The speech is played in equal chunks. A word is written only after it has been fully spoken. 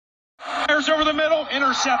Fires over the middle,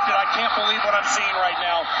 intercepted. I can't believe what I'm seeing right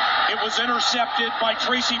now. It was intercepted by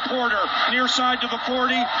Tracy Porter, near side to the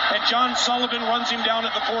 40, and John Sullivan runs him down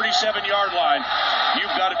at the 47-yard line.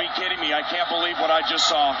 You've got to be kidding me. I can't believe what I just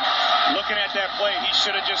saw. Looking at that play, he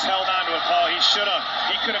should have just held on to it, Paul. He should have.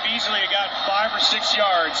 He could have easily gotten 5 or 6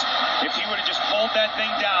 yards if he would have just pulled that thing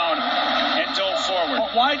down and dove forward.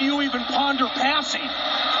 But why do you even ponder passing?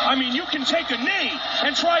 I mean, you can take a knee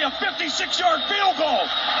and try a 56-yard field goal.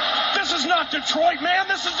 This is not Detroit, man.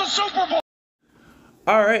 This is the Super Bowl.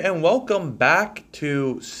 All right, and welcome back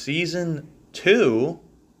to Season 2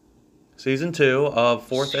 of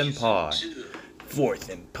Fourth and Pod. Fourth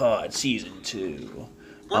and Pod, Season 2.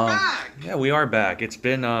 We're back. Yeah, we are back. It's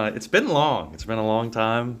been long. It's been a long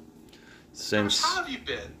time since. How have you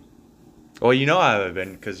been? Well, you know how I've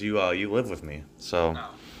been because you live with me. So. No.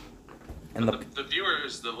 And the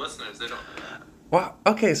viewers, the listeners, they don't know that. Well,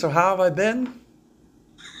 okay. So how have I been?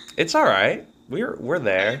 It's all right. We're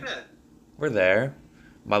there. How you been? We're there.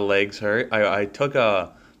 My legs hurt. I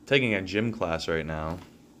taking a gym class right now.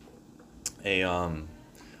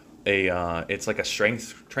 It's like a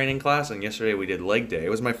strength training class, and yesterday we did leg day. It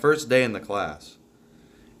was my first day in the class,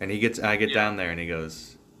 and I get down there and he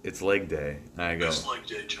goes, "It's leg day." And I go, "It's leg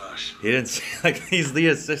day, Josh." He didn't say like he's the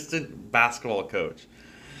assistant basketball coach.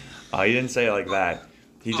 He didn't say it like that.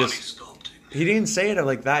 He didn't say it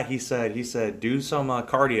like that. He said do some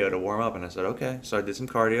cardio to warm up, and I said okay. So I did some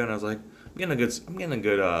cardio, and I was like, I'm getting a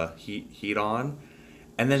good heat on,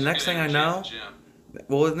 and then next thing I know,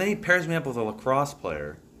 well, then he pairs me up with a lacrosse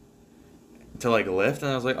player to like lift, and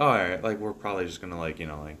I was like, oh, all right, like we're probably just gonna like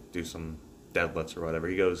do some deadlifts or whatever.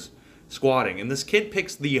 He goes squatting, and this kid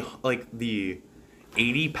picks the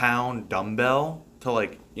 80-pound dumbbell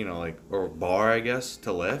to or bar, I guess,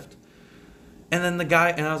 to lift. And then the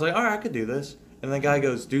guy, and I was like, all right, I could do this. And the guy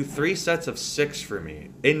goes, do 3 sets of 6 for me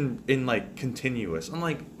in like continuous. I'm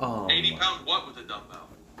like, oh. 80-pound what with a dumbbell?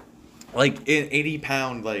 Like an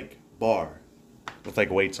 80-pound like bar with like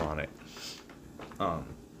weights on it.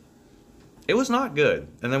 It was not good.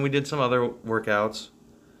 And then we did some other workouts.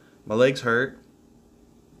 My legs hurt.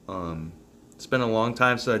 It's been a long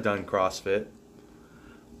time since I've done CrossFit.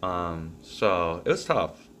 So it was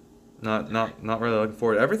tough. Not really looking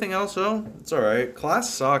forward. Everything else though, it's all right. Class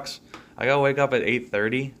sucks. I gotta wake up at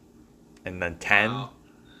 8:30, and then 10. Wow.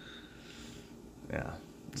 Yeah,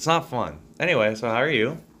 it's not fun. Anyway, so how are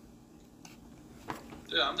you?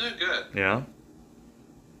 Yeah, I'm doing good. Yeah.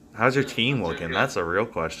 How's your team I'm doing looking? good. That's a real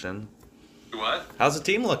question. What? How's the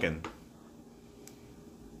team looking?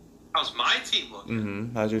 How's my team looking?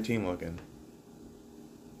 Mm-hmm. How's your team looking?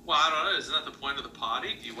 Well, I don't know. Isn't that the point of the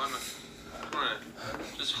potty? Do you want to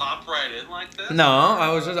just hop right in like this? No,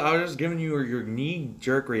 I was just giving you your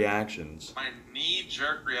knee-jerk reactions. My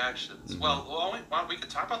knee-jerk reactions. Mm-hmm. Well, we could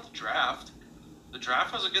talk about the draft. The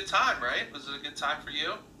draft was a good time, right? Was it a good time for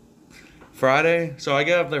you? Friday? So I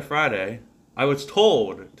get up there Friday. I was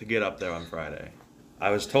told to get up there on Friday. I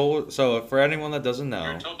was told, so for anyone that doesn't know.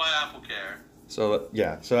 You were told by AppleCare. So,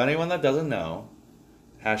 yeah. So anyone that doesn't know,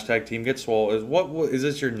 hashtag Team Get Swole is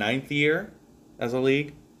this your 9th year as a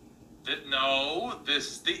league? No, this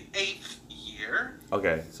is the 8th year.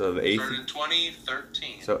 Okay, so the 8th. Started in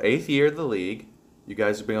 2013. So 8th year of the league. You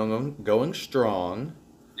guys have been going strong.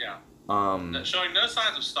 Yeah. Um, Showing no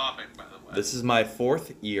signs of stopping, by the way. This is my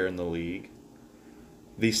 4th year in the league.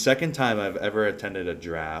 The second time I've ever attended a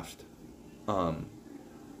draft. And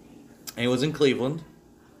it was in Cleveland.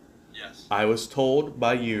 Yes. I was told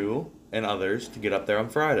by you and others to get up there on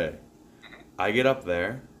Friday. Mm-hmm. I get up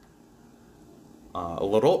there a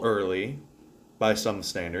little early by some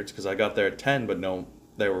standards because I got there at 10, but no,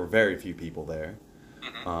 there were very few people there.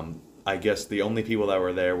 Mm-hmm. I guess the only people that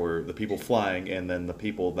were there were the people flying and then the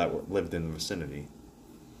people that lived in the vicinity.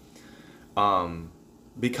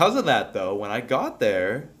 Because of that, though, when I got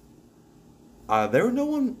there, there was no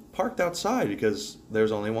one parked outside because there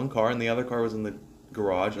was only one car and the other car was in the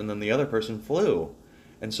garage and then the other person flew.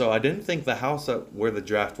 And so I didn't think the house where the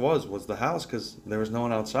draft was the house because there was no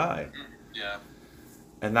one outside. Yeah.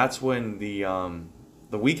 And that's when the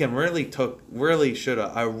weekend really should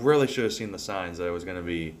have seen the signs that it was going to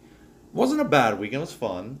be. It wasn't a bad weekend. It was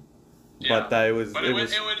fun. Yeah. But that it was. But it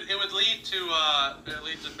would lead to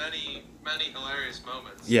many hilarious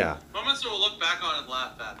moments. Yeah. Moments that we'll look back on and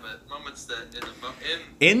laugh at, but moments that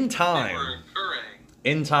in time were occurring.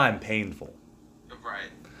 In time, painful.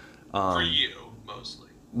 Right. For you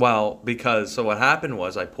mostly. Well, because what happened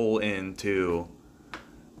was I pull into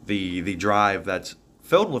the drive that's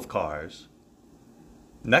filled with cars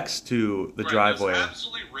next to the driveway. It was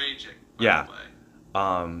absolutely raging. Yeah. By the way.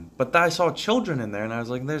 But I saw children in there, and I was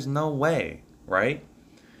like, "There's no way, right?"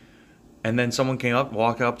 And then someone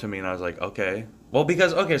walked up to me, and I was like, okay. Well,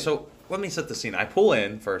 because, okay, so let me set the scene. I pull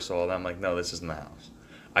in, first of all, and I'm like, no, this isn't the house.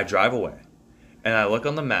 I drive away, and I look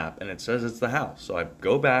on the map, and it says it's the house. So I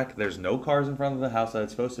go back. There's no cars in front of the house that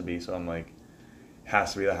it's supposed to be, so I'm like,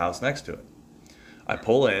 has to be the house next to it. I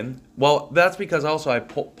pull in. Well, that's because also I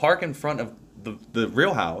park in front of the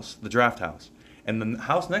real house, the draft house. And the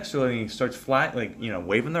house next to it, and he starts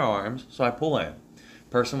waving their arms. So I pull in.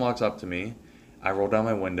 Person walks up to me. I roll down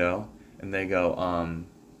my window, and they go,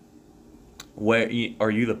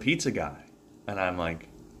 are you the pizza guy? And I'm like,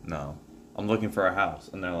 no, I'm looking for a house.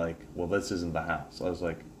 And they're like, well, this isn't the house. So I was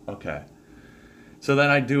like, okay. So then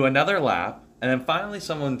I do another lap, and then finally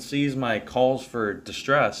someone sees my calls for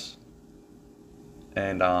distress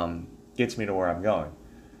and gets me to where I'm going.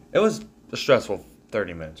 It was a stressful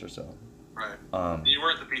 30 minutes or so. Right. You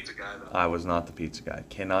weren't the pizza guy, though. I was not the pizza guy.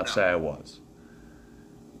 Cannot say I was.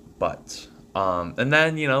 But, and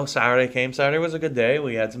then, Saturday came. Saturday was a good day.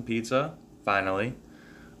 We had some pizza, finally.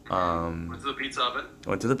 Went to the pizza oven.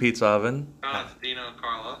 Went to the pizza oven. Shout out to Dino and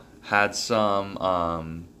Carla. Had some,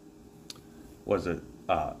 Lion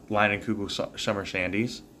and Kugel Summer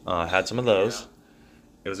Shandies. Had some of those. Yeah.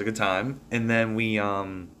 It was a good time. And then we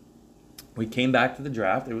came back to the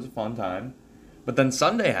draft. It was a fun time. But then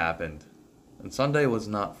Sunday happened. And Sunday was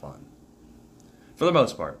not fun. For the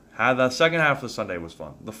most part. The second half of the Sunday was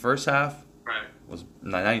fun. The first half was a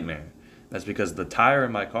nightmare. That's because the tire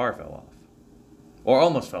in my car fell off. Or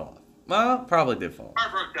almost fell off. Well, probably did fall off.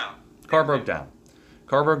 Car broke down.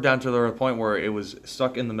 Car broke down to the point where it was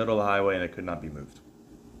stuck in the middle of the highway and it could not be moved.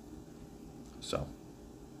 So.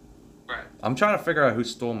 Right. I'm trying to figure out who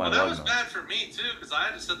stole my lug that was nuts. bad for me, too, because I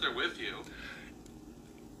had to sit there with you.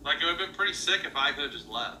 Like, it would have been pretty sick if I could have just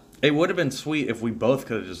left. It would have been sweet if we both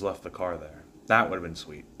could have just left the car there. That would have been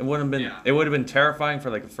sweet. It would have been. Yeah. It would have been terrifying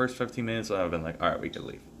for like the first 15 minutes. And I would have been like, all right, we could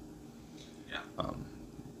leave. Yeah.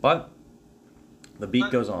 But the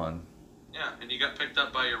beat goes on. Yeah, and you got picked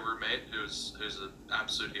up by your roommate, who's an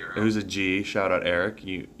absolute hero. Who's a G? Shout out Eric.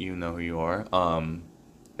 You know who you are.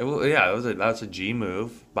 That's a G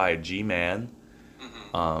move by a G man.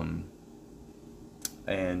 Mm-hmm.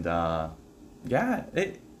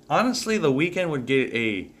 It honestly the weekend would get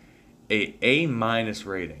A minus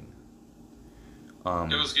rating. It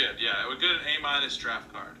was good, yeah. It would get an A-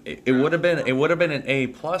 draft card. It would have been an A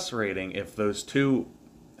plus rating if those two,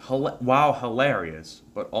 while hilarious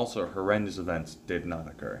but also horrendous events did not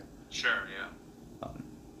occur. Sure, yeah.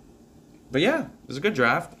 But yeah, it was a good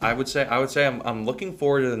draft. I would say I'm looking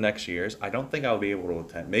forward to the next year's. I don't think I'll be able to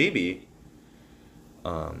attend. Maybe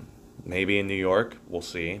in New York. We'll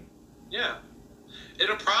see. Yeah.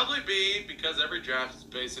 It'll probably be, because every draft has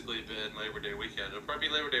basically been Labor Day weekend. It'll probably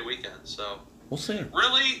be Labor Day weekend, so. We'll see.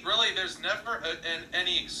 Really, there's never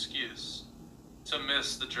any excuse to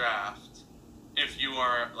miss the draft if you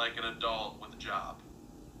are like an adult with a job.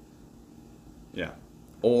 Yeah.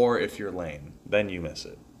 Or if you're lame, then you miss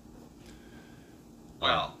it.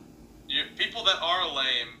 Well, people that are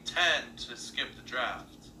lame tend to skip the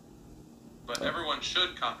draft, but everyone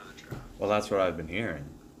should come to the draft. Well, that's what I've been hearing.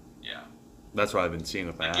 Yeah. That's what I've been seeing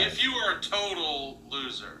with my eyes. If you were a total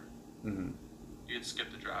loser, you'd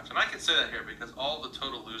skip the draft. And I can say that here because all the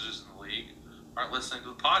total losers in the league aren't listening to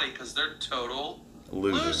the potty because they're total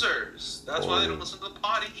losers. That's why they don't listen to the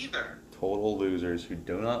potty either. Total losers who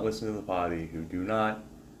do not listen to the potty, who do not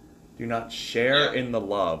share in the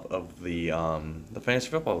love of the fantasy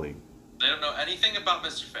football league. They don't know anything about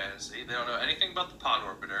Mr. Fantasy. They don't know anything about the Pod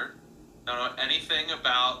Orbiter. They don't know anything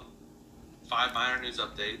about 5 minor news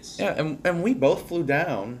updates. Yeah, and we both flew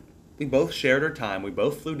down. We both shared our time. We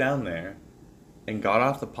both flew down there and got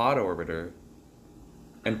off the Pod Orbiter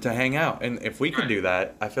and to hang out. And if we could do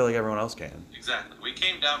that, I feel like everyone else can. Exactly. We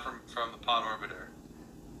came down from the Pod Orbiter.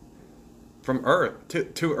 From Earth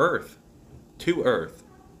to Earth. To Earth.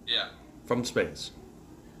 Yeah. From space.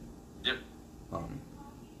 Yep.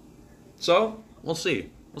 So, we'll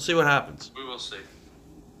see. We'll see what happens. We will see.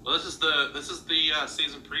 Well, this is the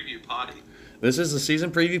season preview potty. This is the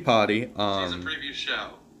season preview potty. Season preview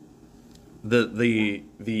show. The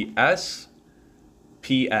SPS.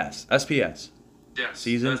 Yes.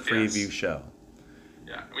 Season SPS. preview show.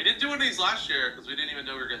 Yeah, we didn't do one of these last year because we didn't even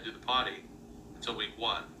know we were going to do the potty until week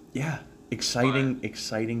 1. Yeah, exciting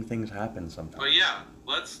things happen sometimes. But yeah,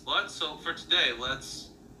 so for today, we're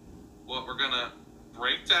going to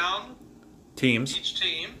break down teams. Each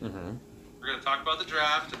team. Mm-hmm. We're going to talk about the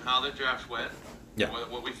draft and how their draft went. Yeah.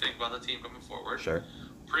 What we think about the team coming forward. Sure.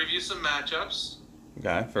 Preview some matchups.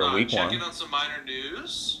 Okay, for week 1. Check in on some minor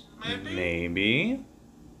news, maybe.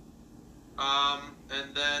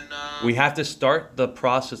 And then we have to start the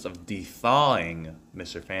process of de-thawing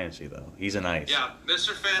Mr. Fantasy, though. He's an ice. Yeah,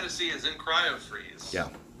 Mr. Fantasy is in cryo freeze. Yeah.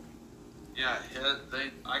 Yeah,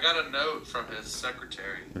 I got a note from his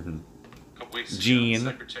secretary a couple weeks ago. Gene.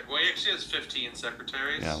 Well, he actually has 15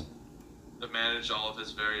 secretaries that manage all of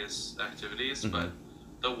his various activities, but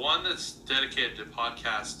the one that's dedicated to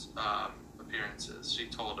podcast appearances, she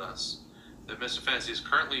told us that Mr. Fantasy is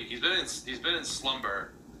currently he's been in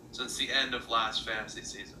slumber since the end of last fantasy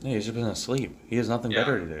season. Yeah, he's just been asleep. He has nothing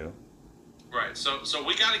better to do. Right. So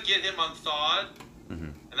we got to get him unthawed,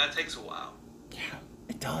 and that takes a while. Yeah,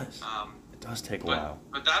 it does. It does take a while.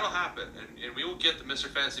 But that'll happen, and we will get the Mr.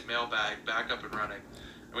 Fantasy mailbag back up and running,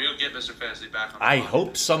 and we will get Mr. Fantasy back on the I pod.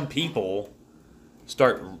 hope some people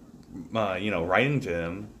start, writing to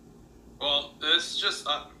him. Well, this is just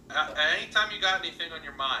anytime you got anything on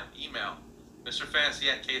your mind, email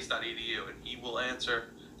mrfantasy@case.edu, and he will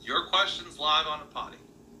answer your questions live on the potty.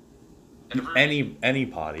 Any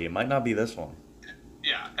potty. It might not be this one.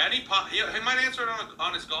 Yeah, any potty. He might answer it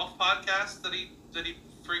on his golf podcast that he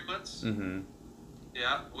frequents. Mm-hmm.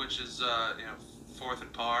 Yeah, which is Fourth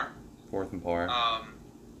and Par. Fourth and Par.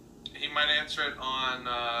 He might answer it on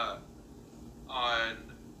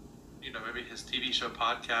maybe his TV show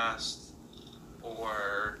podcast,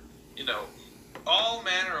 or all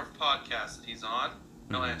manner of podcasts that he's on.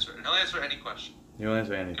 He'll answer it, and he'll answer any question. He'll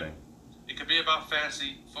answer anything. It could be about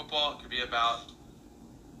fantasy football. It could be about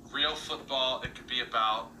real football. It could be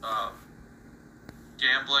about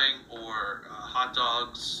gambling or hot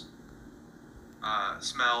dogs,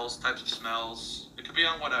 types of smells. It could be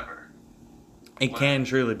on whatever. It can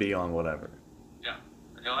truly be on whatever. Yeah,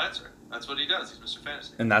 and he'll answer it. That's what he does. He's Mr.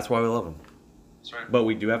 Fantasy. And that's why we love him. That's right. But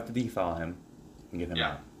we do have to de-thaw him and get him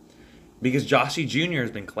out. Because Joshy Jr.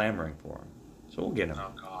 has been clamoring for him. So we'll get him.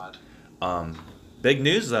 Oh, God. Big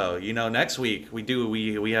news though, next week we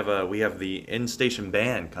have the in-station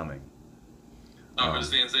band coming. Oh,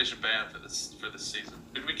 who's the in-station band for this season?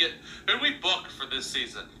 Who did we book for this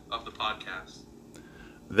season of the podcast?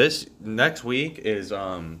 This next week is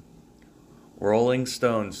Rolling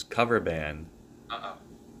Stones cover band.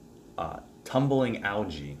 Tumbling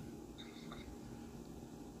Algae.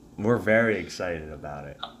 We're very excited about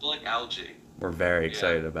it. Tumbling Algae. We're very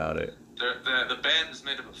excited about it. The band is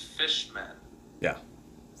made up of fishmen. Yeah.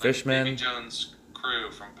 Like Fishmen. Davy Jones'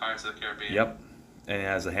 crew from Pirates of the Caribbean. Yep. And he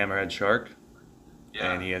has a hammerhead shark.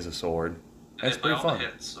 Yeah. And he has a sword. And it's they play pretty all fun. the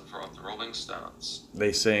hits of the Rolling Stones.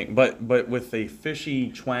 They sing, but with a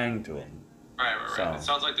fishy twang to them. Right. So. It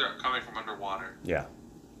sounds like they're coming from underwater. Yeah.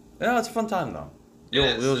 No, it's a fun time though.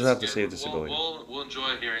 You'll just have to see it to see. We'll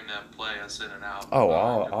enjoy hearing them play us in and out. Oh,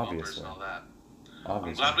 their obviously. And all that.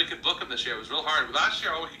 Obviously. I'm glad we could book them this year. It was real hard. Last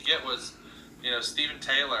year, all we could get was, Steven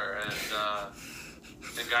Taylor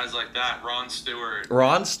and guys like that. Ron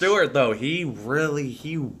Stewart, though, he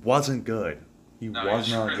wasn't good. He was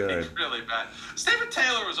not really, good. Really bad. Steven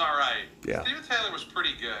Taylor was all right. Yeah. Steven Taylor was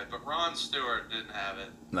pretty good, but Ron Stewart didn't have it.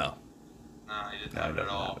 No. No, he didn't have it at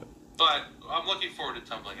all. But I'm looking forward to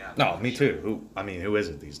Tumbling Out. No, me too. Who is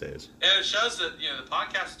it these days? And it shows that the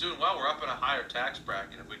podcast is doing well. We're up in a higher tax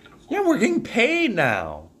bracket if we can afford. Yeah, we're getting paid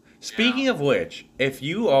now. Speaking of which, if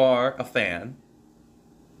you are a fan,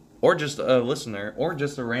 or just a listener, or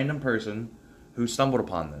just a random person who stumbled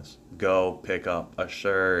upon this, go pick up a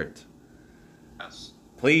shirt. Yes.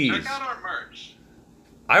 Please. Check out our merch.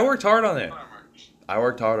 I worked hard on it. Our merch.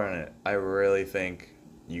 I really think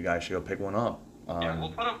you guys should go pick one up. We'll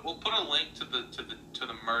put a link to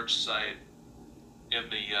the merch site in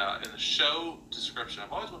the show description.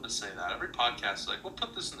 I've always wanted to say that. Every podcast is like, we'll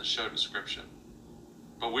put this in the show description,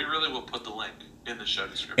 but we really will put the link in the show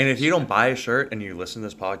description. And if you don't buy a shirt and you listen to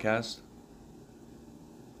this podcast,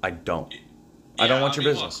 I don't want your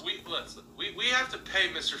business. Look, we have to pay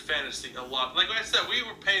Mr. Fantasy a lot. Like I said, we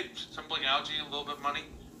were paid Tumbling Algae a little bit of money.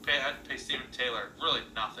 I had to pay Steven Taylor really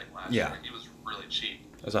nothing last year. He was really cheap.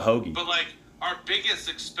 As a hoagie. But our biggest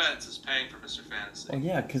expense is paying for Mr. Fantasy. Well,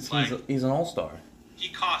 yeah, because he's an all-star. He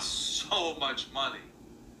costs so much money.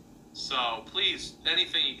 So please,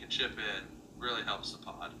 anything you can chip in really helps the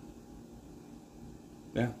pod.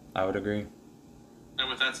 Yeah, I would agree. And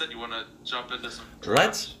with that said, you want to jump into some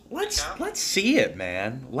draft Let's see it,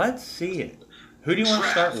 man. Let's see it. Who do you want to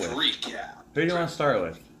start with? Recap. Who do you want to start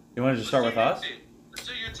with? You want to just start with us? Let's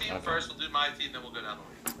do your team first. We'll do my team, then we'll go down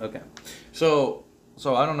the league. Okay. So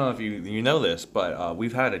I don't know if you know this, but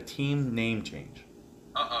we've had a team name change.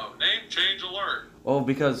 Uh-oh. Name change alert. Well,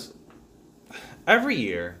 because every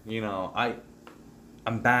year,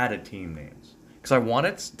 I'm bad at team names. Because I want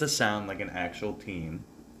it to sound like an actual team.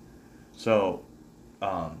 So,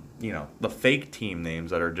 the fake team names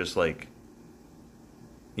that are just like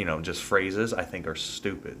just phrases I think are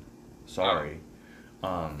stupid. Sorry.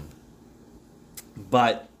 But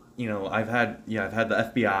I've had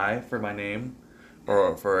the FBI for my name,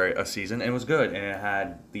 or for a season, and it was good. And it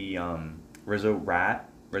had the Rizzo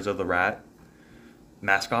the Rat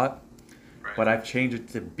mascot, Right. but I've changed it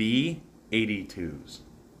to B82s.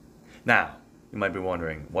 Now you might be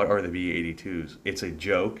wondering, what are the B82s? It's a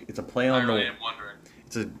joke. It's a play on I really am wondering.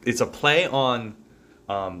 It's a play on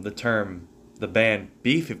the band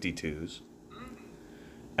B52s.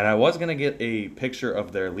 And I was gonna get a picture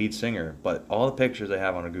of their lead singer, but all the pictures I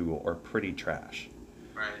have on Google are pretty trash.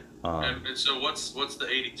 Right. And so what's the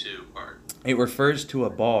 82 part? It refers to a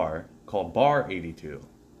bar called Bar 82.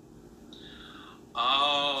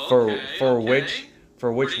 Oh, For okay. which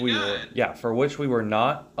Pretty we good. for which we were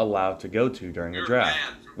not allowed to go to during the You were draft.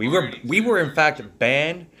 banned from We Bar were 82. in fact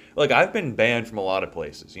banned. Like, I've been banned from a lot of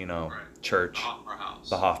places, Right. church, The Hofbräu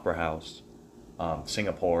the Hofbräu House,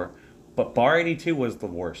 Singapore, but Bar 82 was the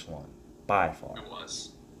worst one by far. It was.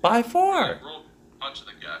 By far. Real punch in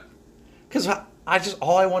the gut. Because I just,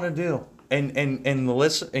 all I want to do, and the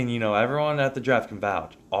list, and everyone at the draft can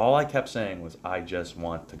vouch, all I kept saying was, I just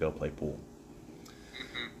want to go play pool.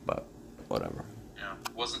 But whatever. Yeah.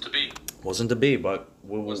 Wasn't to be. Wasn't to be, but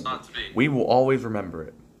Was not to be. we will always remember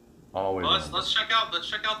it. Always. Well, remember. let's check out the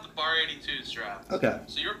Bar 82's draft. Okay.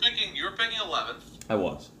 So you were picking 11th. I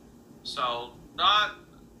was. So not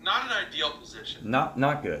an ideal position.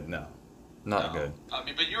 Not good, no. Not No. good. I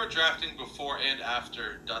mean, but you were drafting before and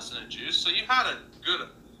after Dustin and Juice, so you had a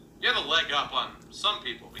leg up on some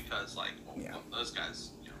people because those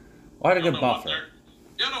guys. I had a you good don't know buffer. you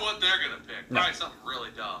don't know what they're gonna pick. No. Probably something really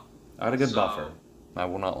dumb. I had a good So- buffer. I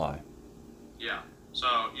will not lie. Yeah. So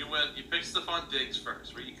you picked Stephon Diggs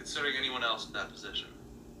first. Were you considering anyone else in that position?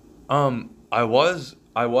 I was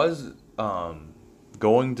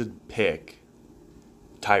going to pick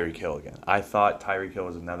Tyreek Hill again. I thought Tyreek Hill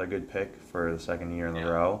was another good pick for the second year in a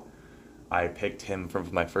row. I picked him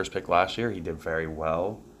from my first pick last year. He did very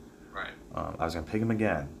well. Right. I was going to pick him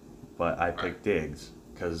again, but I picked Diggs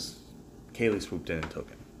because Kaylee swooped in and took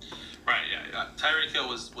him. Right. Yeah. Tyreek Hill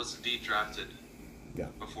was indeed drafted. Yeah.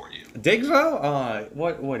 Before you. Diggs, though,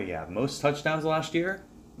 what do you have? Most touchdowns last year?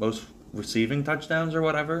 Most receiving touchdowns or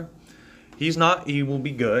whatever? He will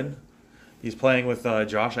be good. He's playing with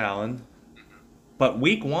Josh Allen. But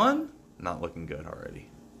week 1, not looking good already.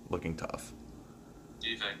 Looking tough. Do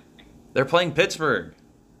you think? They're playing Pittsburgh.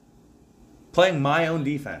 Playing my own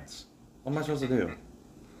defense. What am I supposed to do?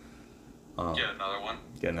 Get another one.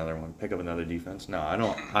 Get another one. Pick up another defense? No, I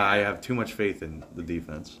don't. I have too much faith in the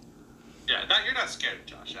defense. Yeah, you're not scared of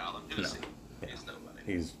Josh Allen. Who's he? Yeah. He's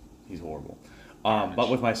nobody. He's horrible. But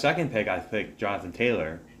with my second pick, I picked Jonathan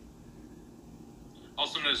Taylor.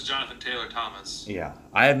 Also known as Jonathan Taylor Thomas. Yeah,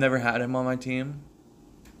 I have never had him on my team.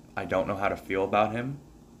 I don't know how to feel about him.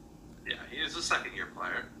 Yeah, he is a second-year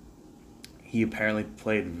player. He's apparently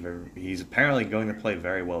going to play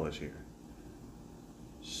very well this year.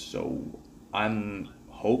 So I'm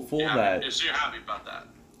hopeful that. So you're happy about that?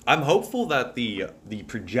 I'm hopeful that the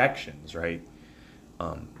projections, right,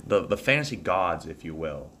 the fantasy gods, if you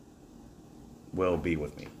will be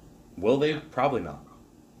with me. Will they? Yeah. Probably not.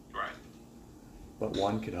 Right. But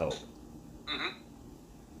one could hope. Mm-hmm.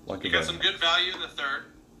 One could You got hope. some good value in the third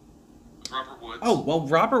with Robert Woods. Oh, well,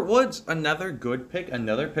 Robert Woods, another good pick,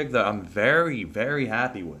 another pick that I'm very, very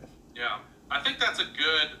happy with. Yeah. I think that's a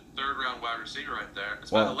good third-round wide receiver right there.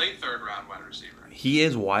 It's about a late third-round wide receiver. He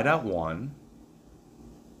is wideout 1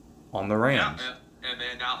 on the Rams. Yeah, and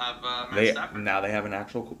they now have Matt Stafford. Now they have an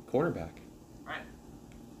actual quarterback. Right.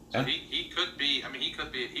 So Yeah. he could be. I mean, he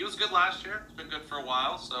could be. He was good last year. He's been good for a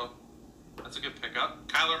while. So that's a good pickup.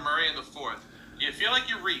 Kyler Murray in the 4th. You feel like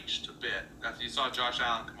you reached a bit after you saw Josh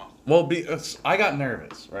Allen come off. Well, I got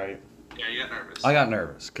nervous, right? Yeah, you got nervous. I got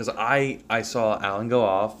nervous because I saw Allen go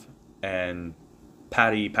off and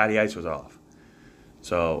Patty Ice was off.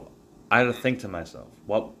 So I had to think to myself,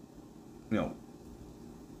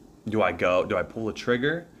 do I pull the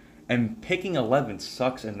trigger? And picking 11th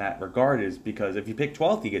sucks in that regard is because if you pick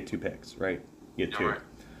 12th, you get 2 picks, right? You get 2. Right.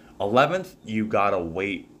 11th, you got to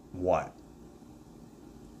wait,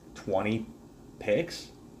 20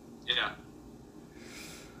 picks? Yeah.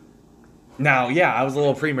 Now, yeah, I was a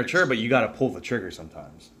little premature, but you got to pull the trigger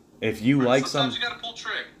sometimes. If you like sometimes you got to pull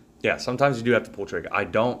trig. Yeah, sometimes you do have to pull trigger. I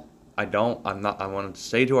want to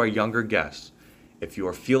say to our younger guests, if you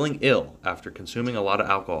are feeling ill after consuming a lot of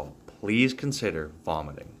alcohol, please consider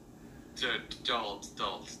vomiting.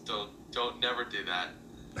 Don't never do that.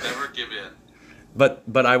 Never give in.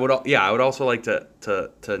 But I would also like to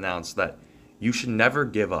announce that you should never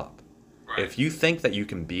give up. Right. If you think that you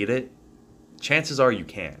can beat it, chances are you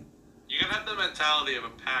can. You gotta have the mentality of a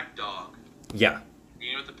pack dog. Yeah.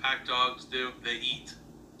 You know what the pack dogs do? They eat.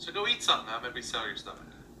 So go eat something. That maybe sell your stomach.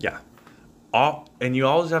 Yeah. And you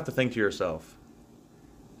always have to think to yourself,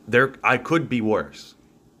 I could be worse.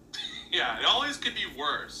 Yeah, it always could be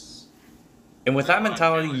worse. And with that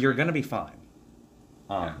mentality, you're gonna be fine.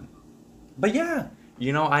 But yeah,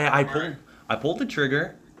 you know, I pulled the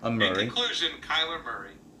trigger on Murray. In conclusion, Kyler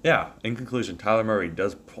Murray. Yeah. In conclusion, Kyler Murray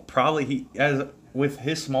does probably with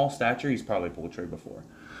his small stature, he's probably pulled trigger before.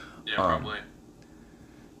 Yeah, probably.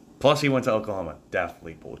 Plus, he went to Oklahoma.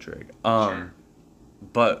 Definitely pulled trigger. Sure.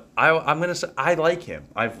 But I'm gonna say I like him.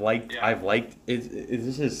 I've liked. Is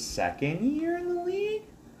this his second year in the league?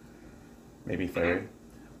 Maybe third.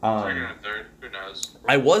 Second or third. Who knows?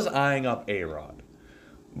 I was eyeing up A-Rod,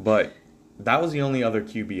 but that was the only other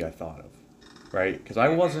QB I thought of, right? Because I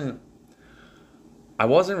wasn't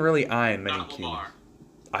really eyeing many QBs. Lamar.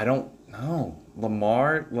 I don't know.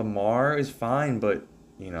 Lamar is fine, but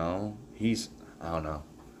you know I don't know.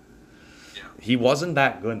 Yeah. He wasn't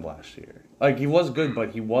that good last year. Like, he was good, but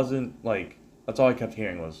he wasn't, like, that's all I kept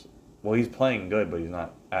hearing was, well, he's playing good, but he's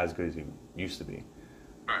not as good as he used to be.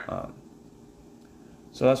 Right.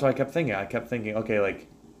 So that's what I kept thinking. I kept thinking, okay, like,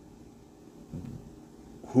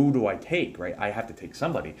 who do I take, right? I have to take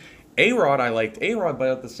somebody. A-Rod, I liked A-Rod, but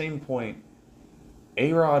at the same point,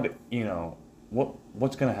 A-Rod, you know,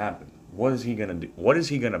 what's going to happen? What is he going to do? What is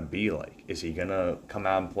he going to be like? Is he going to come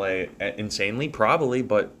out and play insanely? Probably,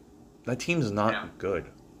 but that team's not good,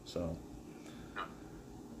 so...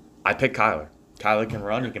 I picked Kyler. Kyler can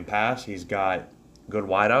run. He can pass. He's got good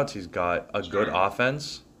wideouts. He's got a good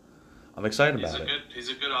offense. I'm excited about it. He's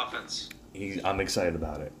a good offense. I'm excited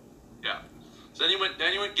about it. Yeah. So then you went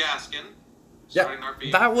Gaskin. Yeah.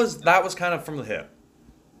 That was kind of from the hip.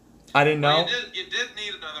 I didn't know. You did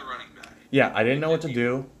need another running back. Yeah, I didn't know what to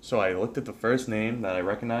do, so I looked at the first name that I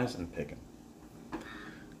recognized and picked him.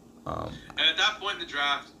 And at that point in the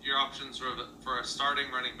draft, your options for a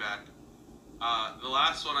starting running back. The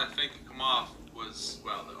last one I think to come off was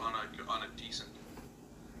on a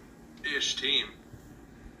decent-ish team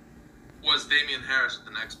was Damian Harris with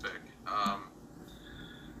the next pick.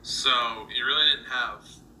 So you really didn't have.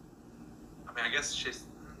 I mean, I guess Chase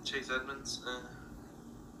Edmonds.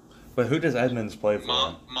 But who does Edmonds play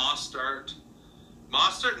for? Mostert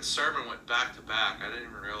and Sermon went back to back. I didn't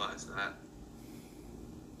even realize that.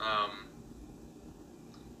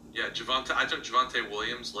 Yeah, I took Javonte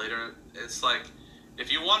Williams later. It's like,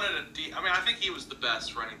 if you wanted I think he was the best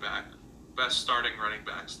starting running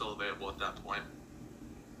back still available at that point.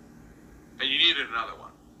 And you needed another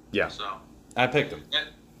one. Yeah. So I picked him.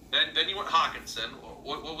 Then you went Hawkinson.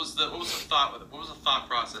 What was the thought with it? What was the thought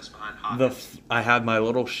process behind Hawkinson? I had my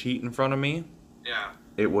little sheet in front of me. Yeah.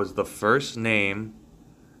 It was the first name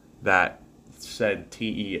that said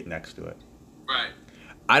TE next to it. Right.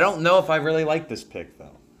 I don't know if I really like this pick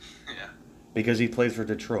though. Yeah. Because he plays for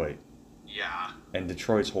Detroit. Yeah. And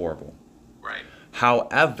Detroit's horrible. Right.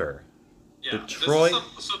 However, yeah. Detroit.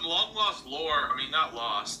 This is some long lost lore. I mean, not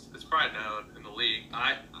lost. It's probably known in the league.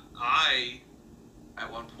 I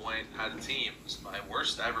at one point had a team. It was my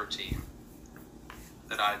worst ever team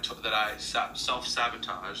that I self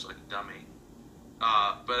sabotaged like a dummy.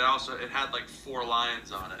 But it had like 4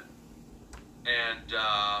 Lions on it, and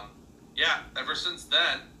ever since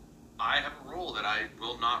then, I have a rule that I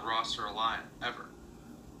will not roster a Lion ever.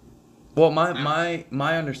 Well, my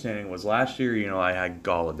understanding was last year, you know, I had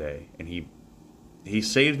Galladay, and he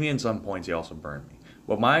saved me in some points. He also burned me.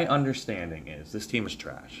 Well, my understanding is this team is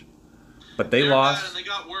trash, but they're lost. Bad, and they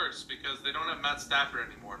got worse because they don't have Matt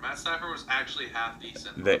Stafford anymore. Matt Stafford was actually half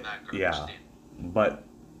decent on that garbage team.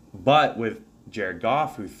 But with Jared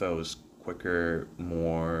Goff, who throws quicker,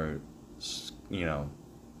 more, you know.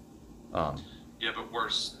 Yeah, but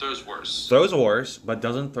worse. Throws worse. Throws worse, but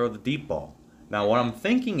doesn't throw the deep ball. Now, what I'm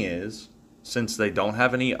thinking is, since they don't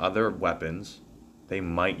have any other weapons, they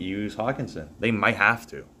might use Hawkinson. They might have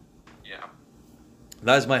to. Yeah.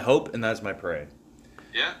 That is my hope, and that is my prayer.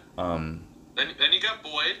 Yeah. Then you got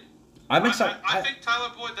Boyd. I'm excited. I think Tyler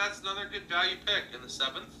Boyd. That's another good value pick in the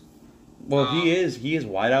 7th. Well, he is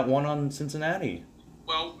wide out one on Cincinnati.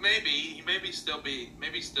 Well, maybe still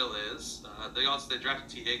is. They drafted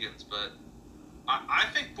T. Higgins, but I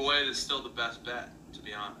think Boyd is still the best bet, to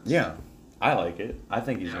be honest. Yeah, I like it. I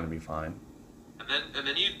think he's going to be fine. And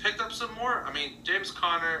then you picked up some more. I mean, James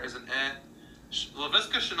Conner is an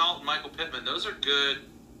Laviska Shenault and Michael Pittman. Those are good,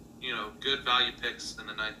 good value picks in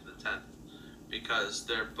the 9th and the 10th because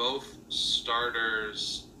they're both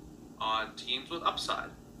starters on teams with upside.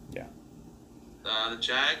 Yeah. The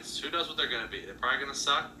Jags, who knows what they're going to be? They're probably going to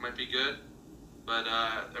suck. Might be good. but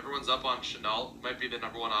everyone's up on Chenault. Might be the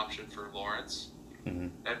number one option for Lawrence. Mm-hmm.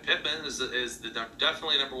 And Pittman is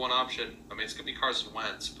definitely number one option. I mean, it's going to be Carson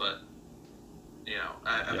Wentz, but,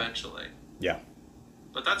 eventually. Yeah.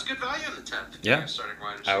 But that's good value in the 10th. Yeah. Starting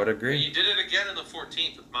wide receiver. I would agree. And you did it again in the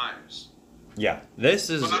 14th with Myers. Yeah.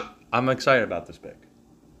 I'm excited about this pick.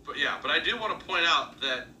 But I do want to point out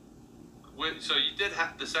that, so you did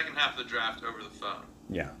have the second half of the draft over the phone.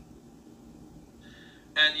 Yeah.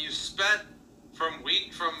 And you spent from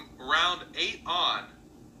round 8 on,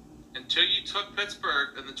 until you took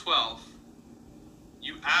Pittsburgh in the 12th,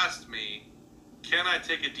 you asked me, can I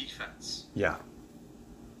take a defense? Yeah.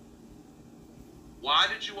 Why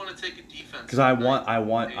did you want to take a defense? Because I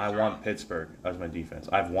want Pittsburgh as my defense.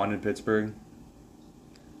 I've wanted Pittsburgh.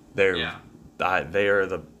 They are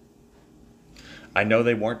the. I know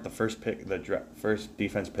they weren't the first pick, first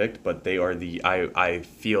defense picked, but they are the. I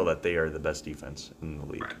feel that they are the best defense in the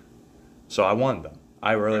league. Right. So I wanted them.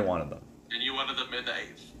 I really wanted them. And you wanted them in the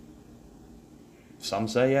 8th. Some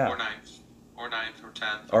say yeah. Or 9th, or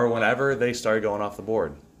 10th. Or whenever they started going off the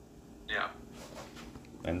board. Yeah.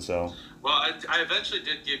 And so. Well, I eventually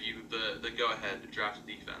did give you the go-ahead to draft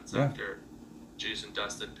defense after Juice and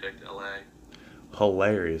Dustin picked LA.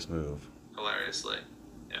 Hilarious move. Hilariously,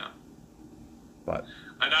 yeah. But.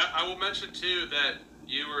 And I will mention, too, that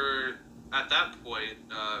you were, at that point,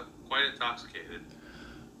 quite intoxicated.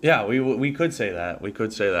 Yeah, we could say that. We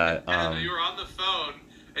could say that. And you were on the phone,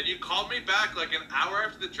 and you called me back like an hour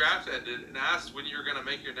after the draft ended and asked when you were going to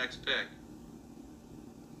make your next pick.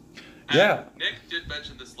 And yeah. Nick did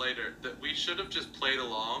mention this later, that we should have just played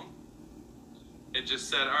along and just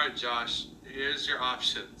said, all right, Josh, here's your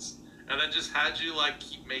options. And then just had you,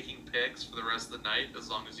 keep making picks for the rest of the night as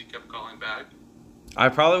long as you kept calling back. I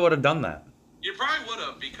probably would have done that. You probably would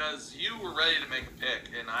have, because you were ready to make a pick,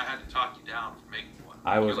 and I had to talk you down from making one.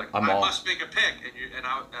 I was like, I must make a pick. And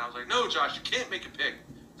I was like, no, Josh, you can't make a pick.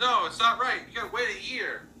 No, it's not right. You got to wait a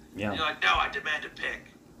year. Yeah. And you're like, no, I demand a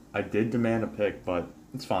pick. I did demand a pick, but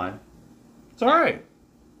it's fine. It's all right.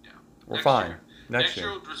 Yeah. We're fine. Next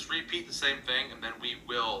year, we'll just repeat the same thing, and then we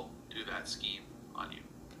will do that scheme on you.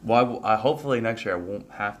 Well, hopefully next year I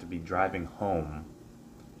won't have to be driving home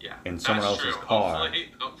in someone else's car.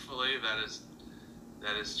 Hopefully that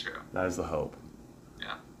is true. That is the hope.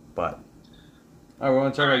 Yeah. But, all right, we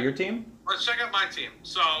want to talk about your team? Let's check out my team.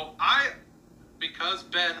 So, because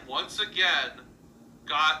Ben once again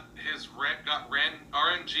got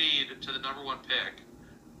RNG'd to the number 1 pick,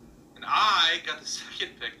 and I got the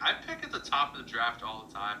second pick. I pick at the top of the draft all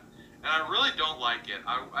the time, and I really don't like it.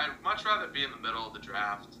 I'd much rather be in the middle of the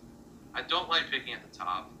draft. I don't like picking at the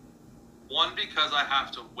top. One, because I have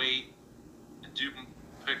to wait and do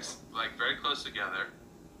picks very close together,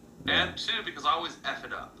 and 2, because I always F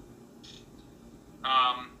it up.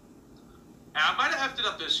 And I might have effed it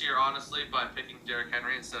up this year, honestly, by picking Derrick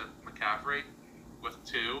Henry instead of McCaffrey with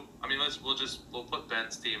 2. I mean, we'll put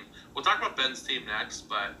Ben's team. We'll talk about Ben's team next,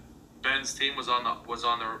 but Ben's team was on the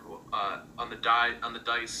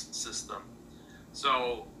dice system.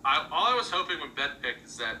 So all I was hoping when Ben picked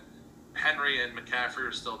is that Henry and McCaffrey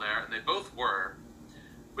were still there, and they both were,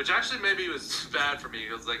 which actually maybe was bad for me.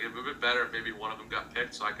 It was it would have been better if maybe one of them got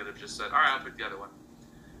picked, so I could have just said, all right, I'll pick the other one.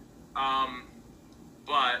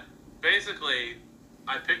 But basically,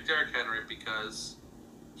 I picked Derrick Henry because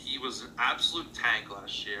he was an absolute tank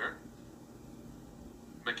last year.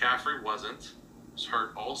 McCaffrey wasn't. Was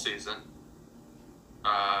hurt all season.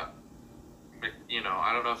 I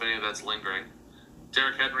don't know if any of that's lingering.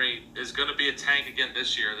 Derrick Henry is going to be a tank again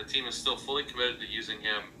this year. The team is still fully committed to using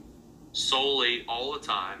him solely all the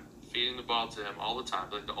time, feeding the ball to him all the time.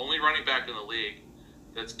 The only running back in the league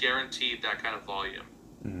that's guaranteed that kind of volume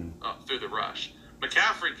through the rush.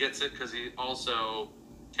 McCaffrey gets it because he also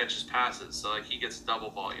catches passes, so he gets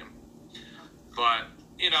double volume. But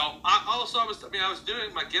I was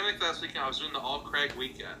doing my gimmick last weekend. I was doing the All Craig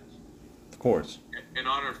weekend. Of course. In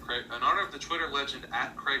honor of Craig, in honor of the Twitter legend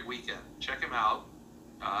 @Craig Weekend. Check him out.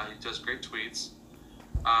 He does great tweets.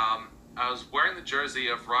 I was wearing the jersey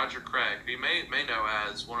of Roger Craig, who you may know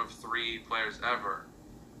as one of 3 players ever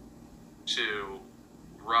to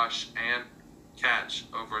rush and catch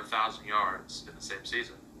over 1,000 yards in the same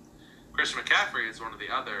season. Christian McCaffrey is one of the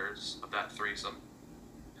others of that threesome.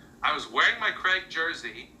 I was wearing my Craig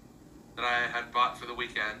jersey that I had bought for the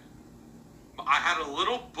weekend. I had a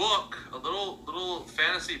little book, a little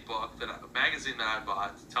fantasy book, a magazine that I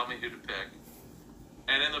bought to tell me who to pick.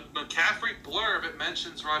 And in the McCaffrey blurb, it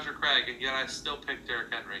mentions Roger Craig, and yet I still picked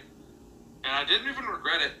Derrick Henry. And I didn't even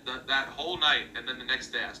regret it that whole night, and then the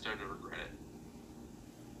next day I started to regret it.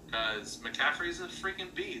 Because McCaffrey's a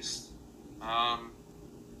freaking beast.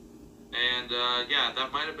 And yeah,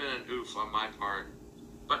 that might have been an oof on my part,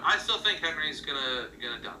 but I still think Henry's gonna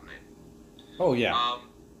dominate. Oh yeah.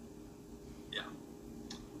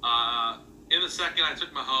 Yeah. In the second, I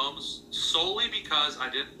took Mahomes solely because I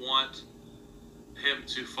didn't want him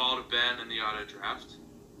to fall to Ben in the auto draft.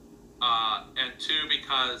 And two,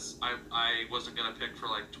 because I wasn't going to pick for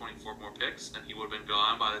like 24 more picks, and he would have been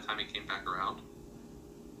gone by the time he came back around.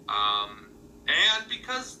 And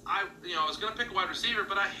because I was going to pick a wide receiver,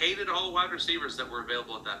 but I hated all the wide receivers that were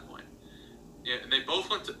available at that point. Yeah, and they both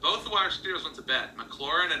the wide receivers went to Ben,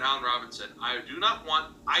 McLaurin and Allen Robinson. I do not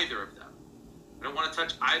want either of them. I don't want to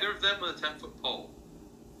touch either of them with a 10-foot pole.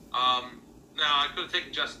 Now, I could have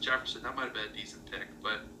taken Justin Jefferson. That might have been a decent pick,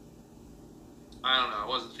 but I don't know. I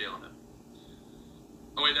wasn't feeling it.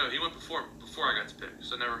 Oh, wait, no. He went before I got to pick,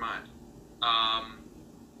 so never mind.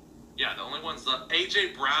 Yeah, the only ones left.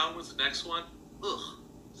 A.J. Brown was the next one. Ugh.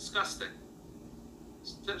 Disgusting.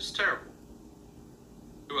 It's terrible.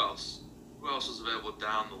 Who else? Who else was available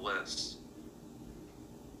down the list?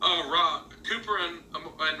 Oh, Cooper and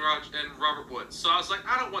Robert Woods. So I was like,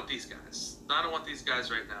 I don't want these guys. I don't want these guys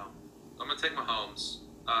right now. I'm gonna take Mahomes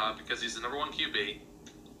because he's the number one QB. They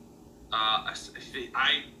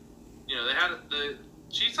had the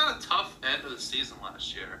Chiefs had a tough end of the season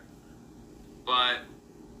last year, but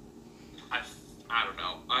I don't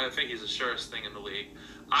know. I think he's the surest thing in the league.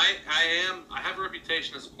 I have a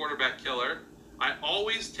reputation as a quarterback killer. I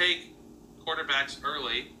always take quarterbacks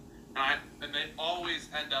early, and they always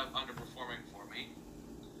end up underperforming for me.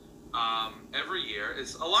 Every year,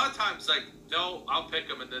 it's a lot of times like I'll pick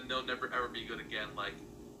them and then they'll never ever be good again. Like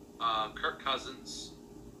Kirk Cousins,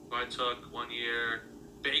 who I took 1 year,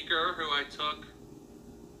 Baker, who I took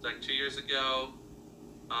like 2 years ago,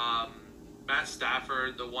 Matt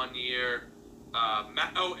Stafford the 1 year,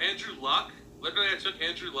 Andrew Luck. Literally, I took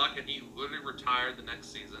Andrew Luck and he literally retired the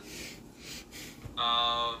next season.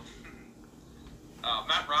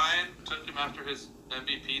 Matt Ryan, took him after his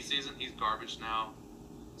MVP season. He's garbage now.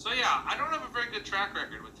 So yeah, I don't have a very good track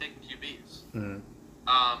record with taking QBs. Mm-hmm.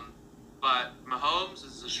 But Mahomes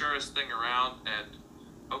is the surest thing around, and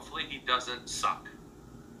hopefully he doesn't suck.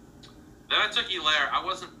 Then I took Elaire. I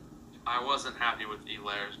wasn't happy with the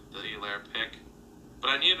Elaire pick, but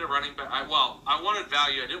I needed a running back. I wanted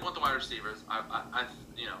value. I didn't want the wide receivers.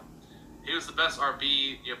 He was the best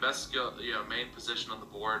RB, best skill, main position on the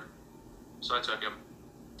board. So I took him.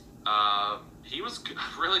 He was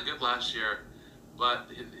really good last year, but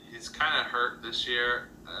he's kind of hurt this year.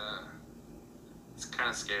 It kind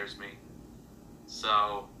of scares me.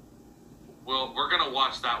 So we're going to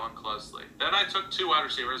watch that one closely. Then I took two wide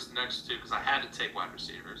receivers, the next two, because I had to take wide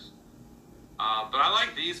receivers. But I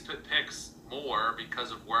like these picks more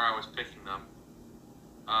because of where I was picking them.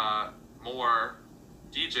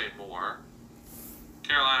 DJ Moore.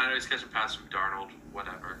 Carolina, I know he's catching passes from Darnold,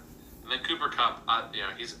 whatever. And then Cooper Kupp,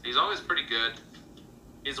 he's always pretty good.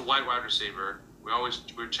 He's a wide receiver. We're always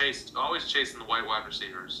chasing the wide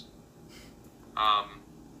receivers.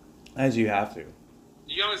 As you have to.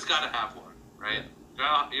 You always got to have one, right? You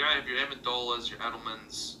gotta have your Amendolas, your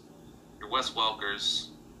Edelmans, your Wes Welkers.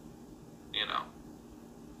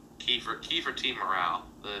 Key for team morale.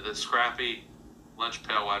 The scrappy lunch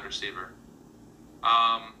pail wide receiver.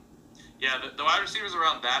 The wide receivers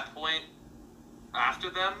around that point, after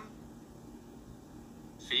them,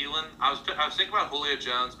 Thielen. I was thinking about Julio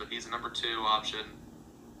Jones, but he's a number 2 option.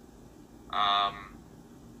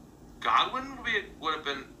 Godwin would have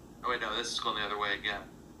been. Oh wait, no, this is going the other way again,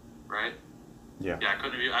 right? Yeah. Yeah, I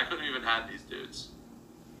couldn't even had these dudes.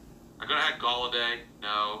 I could have had Golladay.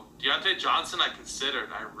 No, Deontay Johnson. I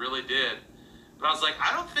considered. I really did. But I was like,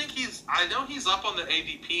 I don't think I know he's up on the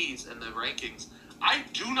ADPs and the rankings. I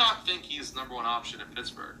do not think he's number 1 option in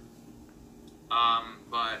Pittsburgh.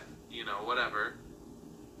 But, whatever.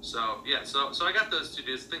 So, yeah, so I got those two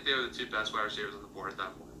dudes. I think they were the two best wide receivers on the board at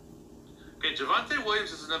that point. Okay, Javonte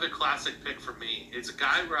Williams is another classic pick for me. It's a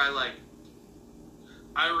guy where I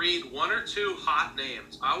read 1 or 2 hot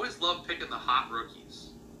names. I always love picking the hot rookies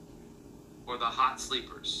or the hot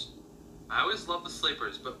sleepers. I always love the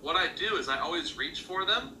sleepers, but what I do is I always reach for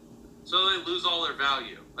them so they lose all their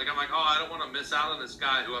value. Like, I'm like, I don't want to miss out on this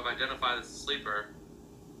guy who I've identified as a sleeper,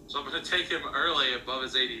 so I'm going to take him early above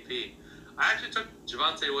his ADP. I actually took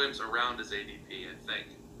Javonte Williams around his ADP, I think.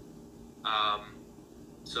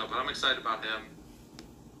 But I'm excited about him.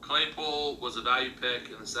 Claypool was a value pick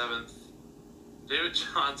in the 7th. David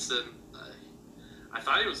Johnson, I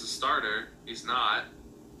thought he was a starter. He's not.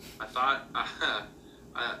 I thought,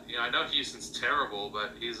 I know Houston's terrible,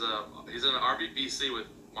 but he's in an RBBC with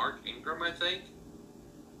Mark Ingram, I think,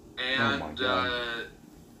 and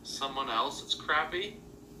someone else that's crappy.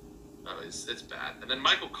 Oh, it's bad. And then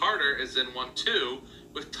Michael Carter is in 1-2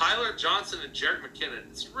 with Tyler Johnson and Jerick McKinnon.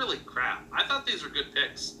 It's really crap. I thought these were good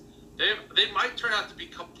picks. They might turn out to be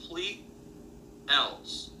complete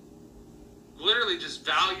L's. Literally just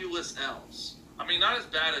valueless L's. I mean, not as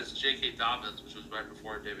bad as J.K. Dobbins, which was right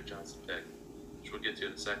before David Johnson pick, which we'll get to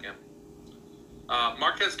in a second.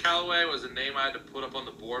 Marquez Callaway was a name I had to put up on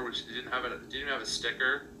the board, which didn't even have a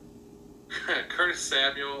sticker. Curtis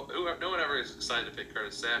Samuel. No one ever is excited to pick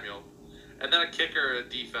Curtis Samuel. And then a kicker, a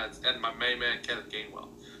defense, and my main man, Kenneth Gainwell.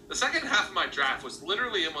 The second half of my draft was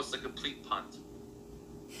literally almost a complete punt.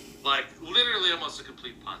 Like, literally almost a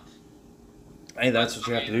complete punt. Hey, that's what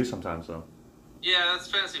you have to do sometimes, though. Yeah, that's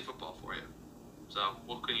fantasy football for you. So,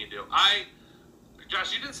 what can you do?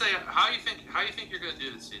 Josh, you didn't say how you think you're going to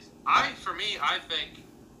do this season. I think,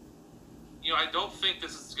 I don't think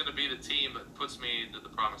this is going to be the team that puts me into the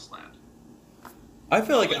promised land. I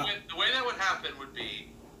feel like the way that would happen would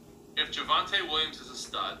be if Javonte Williams is a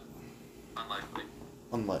stud, unlikely.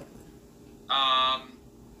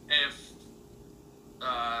 If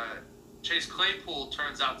Chase Claypool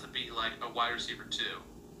turns out to be like a wide receiver 2,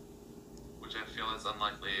 which I feel is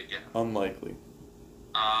unlikely again.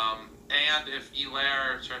 And if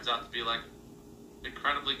Elaire turns out to be like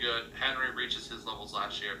incredibly good, Henry reaches his levels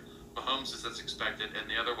last year, Mahomes is as expected, and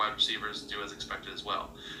the other wide receivers do as expected as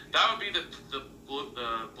well. That would be the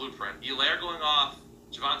blueprint. Elaire going off,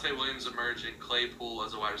 Javonte Williams emerging, Claypool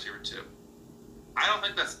as a wide receiver 2. I don't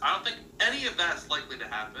think any of that's likely to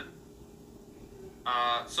happen.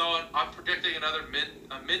 So I'm predicting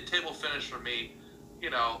a mid-table finish for me.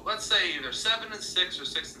 Let's say either 7-6 or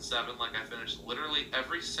 6-7, like I finished literally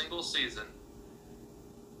every single season.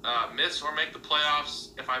 Miss or make the playoffs.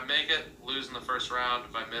 If I make it, lose in the first round.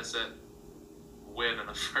 If I miss it, win in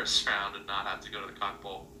the first round and not have to go to the Cock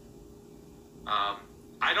Bowl.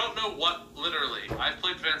 I don't know literally. I've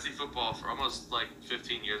played fantasy football for almost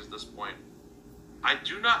 15 years at this point. I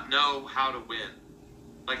do not know how to win.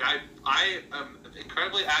 I am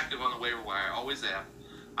incredibly active on the waiver wire. I always am.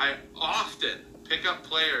 I often pick up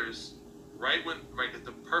players right at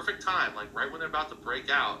the perfect time, right when they're about to break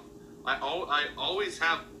out. I always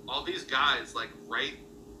have all these guys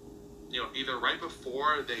either right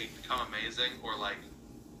before they become amazing or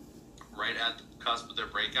right at the cusp of their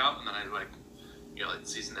breakout, and then the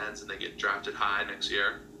season ends and they get drafted high next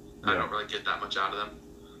year. Yeah. I don't really get that much out of them.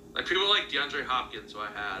 People like DeAndre Hopkins, who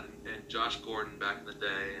I had, and Josh Gordon back in the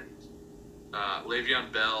day, and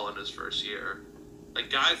Le'Veon Bell in his first year.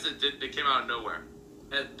 Guys that came out of nowhere.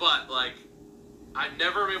 But I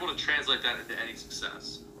never am able to translate that into any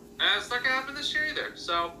success. And it's not going to happen this year either.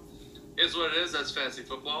 So, it's what it is. That's fantasy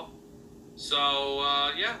football. So,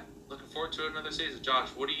 looking forward to another season. Josh,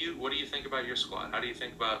 what do you think about your squad? How do you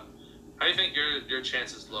think your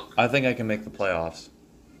chances look? I think I can make the playoffs.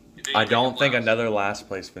 I don't think another last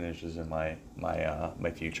place finish is in my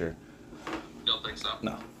future. You don't think so?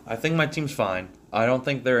 No. I think my team's fine. I don't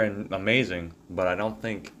think they're amazing, but I don't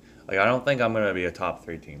think I'm going to be a top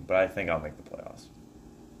 3 team, but I think I'll make the playoffs.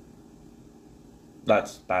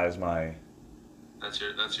 That's my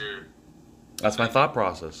thought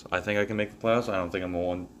process. I think I can make the playoffs. I don't think I'm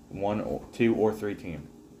a 1, 2, or 3 team.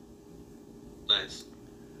 Nice.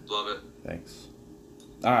 Love it. Thanks.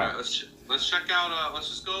 All right, let's check out.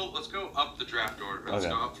 Let's go up the draft order. Let's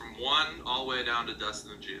go up from 1 all the way down to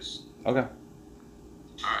Dustin and Juice. Okay.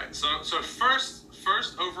 All right. So first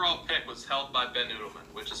overall pick was held by Ben Noodleman,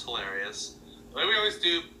 which is hilarious. The way we always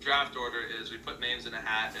do draft order is we put names in a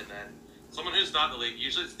hat, and then someone who's not in the league,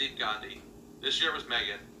 usually it's Steve Gandhi. This year it was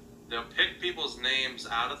Megan. They'll pick people's names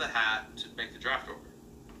out of the hat to make the draft order.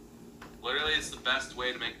 Literally, it's the best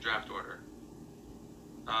way to make a draft order.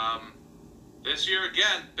 This year,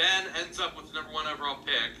 again, Ben ends up with the number 1 overall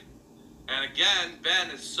pick. And again,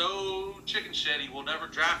 Ben is so chicken shit, he will never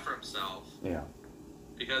draft for himself. Yeah.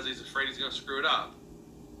 Because he's afraid he's going to screw it up.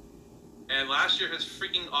 And last year, his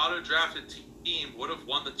freaking auto-drafted team would have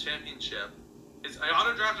won the championship. I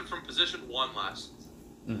auto-drafted from position 1 last season.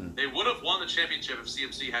 Mm-hmm. They would have won the championship if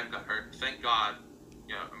CMC hadn't got hurt. Thank God.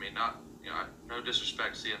 No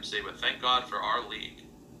disrespect to CMC, but thank God for our league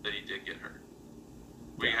that he did get hurt.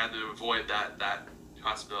 We had to avoid that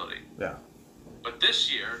possibility. Yeah. But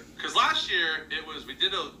this year, because last year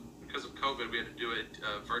because of COVID, we had to do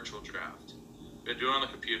a virtual draft. We had to do it on the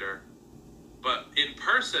computer. But in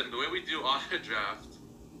person, the way we do auto draft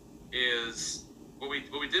is what we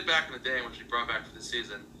did back in the day, and which we brought back for this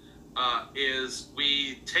season, is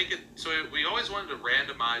we take it. So we always wanted to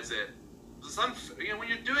randomize it. When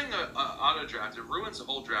you're doing a auto draft, it ruins the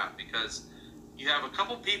whole draft because you have a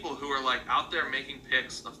couple people who are out there making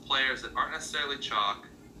picks of players that aren't necessarily chalk,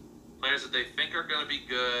 players that they think are going to be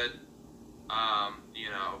good,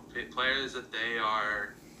 Players that they're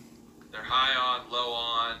high on, low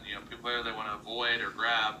on, players they want to avoid or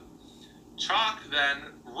grab. Chalk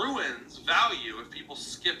then ruins value if people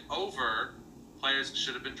skip over players that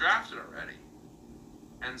should have been drafted already.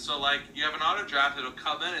 And so, you have an auto draft that'll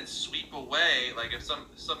come in and sweep away. If some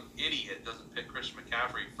idiot doesn't pick Christian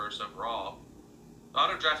McCaffrey first overall, the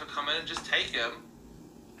auto draft will come in and just take him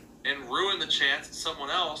and ruin the chance that someone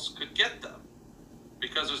else could get them.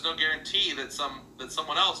 Because there's no guarantee that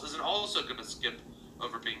someone else isn't also going to skip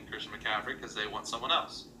over picking Christian McCaffrey because they want someone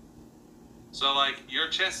else. So, your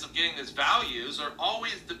chances of getting these values are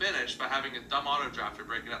always diminished by having a dumb auto drafter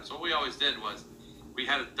break it up. So what we always did was we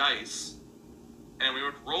had a dice, and we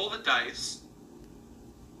would roll the dice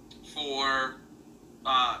to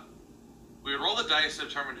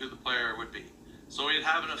determine who the player would be. So we'd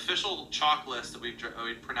have an official chalk list that we'd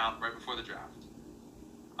print out right before the draft.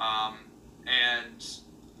 And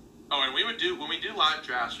we would when we do live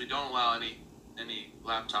drafts, we don't allow any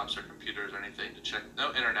laptops or computers or anything to check,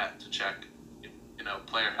 no internet to check,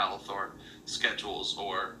 player health or schedules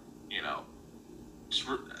or,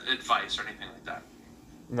 advice or anything like that.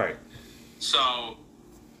 Right. So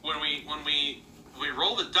when we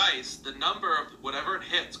roll the dice, the number of whatever it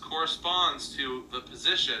hits corresponds to the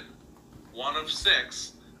position, 1 of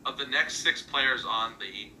 6 of the next 6 players on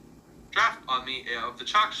the draft of the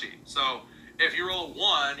chalk sheet. So if you roll a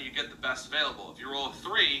 1, you get the best available. If you roll a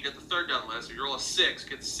 3, you get the third down list. If you roll a 6, you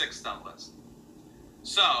get the 6th down list.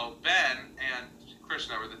 So Ben and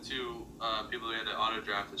Krishna were the 2 people who had the auto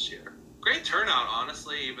draft this year. Great turnout,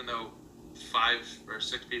 honestly, even though 5 or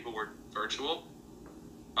 6 people were virtual.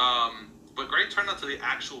 But great turnout to the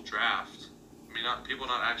actual draft. I mean, people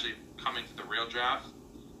not actually coming to the real draft,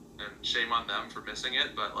 and shame on them for missing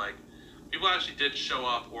it, but people actually did show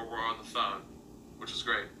up or were on the phone, which was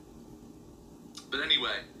great. But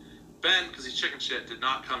anyway, Ben, because he's chicken shit, did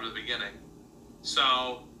not come to the beginning.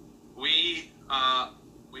 So we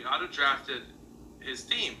auto drafted his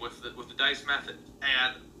team with the dice method,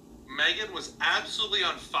 and Megan was absolutely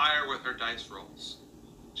on fire with her dice rolls.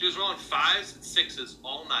 She was rolling 5s and 6s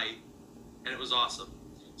all night, and it was awesome.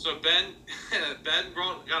 So Ben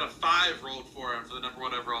got a 5 rolled for him for the number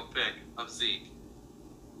 1 overall pick of Zeke,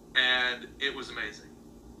 and it was amazing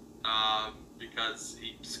because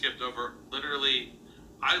he skipped over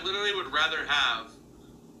I literally would rather have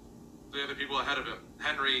the other people ahead of him: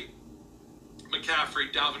 Henry, McCaffrey,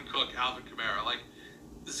 Dalvin Cook, Alvin Kamara.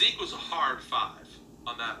 Zeke was a hard 5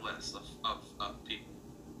 on that list of people.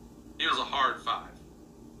 He was a hard 5.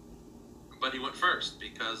 But he went first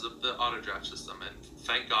because of the auto draft system, and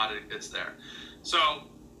thank God it's there. So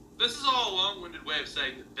this is all a long-winded way of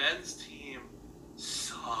saying that Ben's team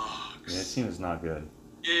sucks. Yeah, his team is not good.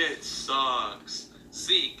 It sucks.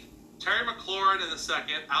 Zeke, Terry McLaurin in the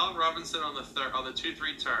 2nd, Allen Robinson on the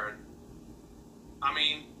 2-3 turn. I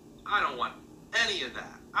mean, I don't want any of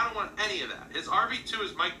that. His RB2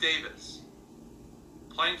 is Mike Davis,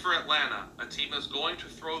 playing for Atlanta, a team that's going to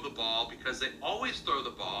throw the ball because they always throw the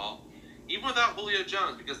ball, even without Julio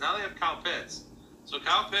Jones, because now they have Kyle Pitts. So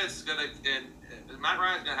Kyle Pitts is and Matt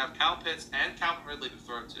Ryan's going to have Kyle Pitts and Calvin Ridley to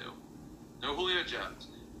throw to. No Julio Jones.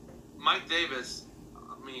 Mike Davis,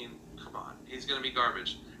 I mean, come on. He's going to be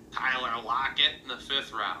garbage. Tyler Lockett in the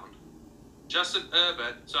 5th round. Justin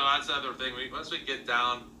Herbert. So that's the other thing. Once we get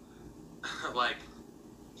down,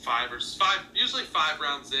 usually 5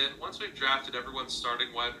 rounds in, once we've drafted everyone's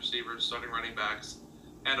starting wide receivers, starting running backs,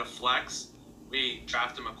 and a flex, we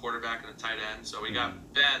draft him a quarterback and a tight end. So we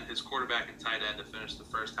got Ben, his quarterback and tight end, to finish the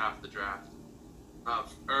first half of the draft.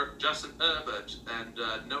 Justin Herbert and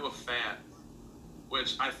Noah Fant,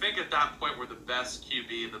 which I think at that point were the best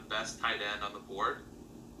QB and the best tight end on the board,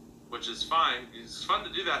 which is fine. It's fun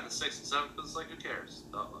to do that in the 6th and 7th, but it's who cares?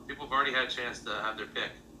 People have already had a chance to have their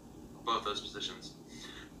pick of both those positions.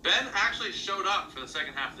 Ben actually showed up for the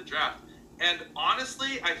second half of the draft. And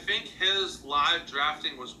honestly, I think his live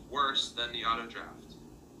drafting was worse than the auto draft.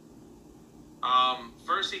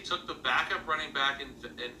 First, he took the backup running back in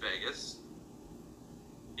Vegas.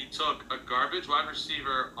 He took a garbage wide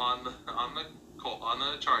receiver on the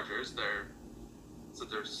Chargers, their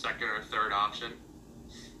 2nd or 3rd option.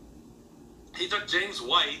 He took James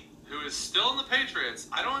White, who is still in the Patriots.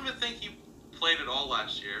 I don't even think he played at all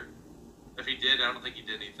last year. If he did, I don't think he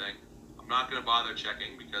did anything. I'm not going to bother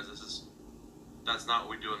checking because that's not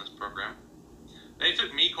what we do in this program. Then he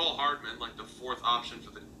took Mecole Hardman, the 4th option for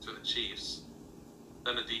the Chiefs.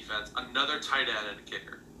 Then the defense, another tight end and a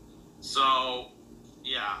kicker. So,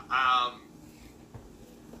 yeah, I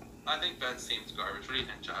think Ben's team's garbage. What do you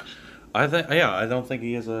think, Josh? I don't think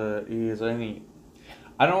he is any.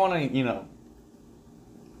 I don't want to,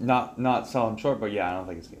 Not selling short, but yeah, I don't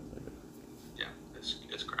think it's going to be good. Yeah,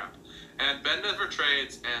 it's crap. And Ben never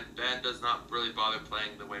trades, and Ben does not really bother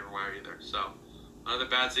playing the waiver wire either. So, another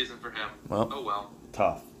bad season for him. Well, oh well.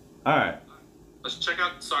 Tough. All right. Let's check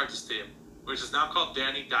out Sarge's team, which is now called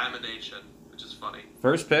Danny Diamondation, which is funny.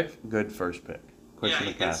 First pick, good first pick. Christian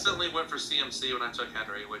McCaffrey. Instantly went for CMC when I took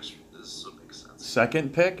Henry, which makes sense.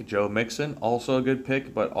 Second pick, Joe Mixon, also a good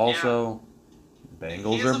pick, but also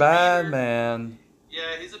Bengals are bad, beater. Man.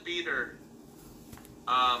 Yeah, he's a beater.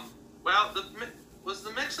 Well, was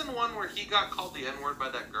the Mixon one where he got called the N-word by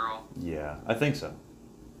that girl? Yeah, I think so.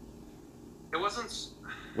 It wasn't.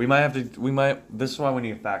 This is why we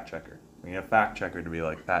need a fact checker. We need a fact checker to be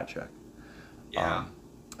like, fact check. Yeah.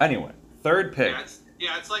 Anyway, third pick.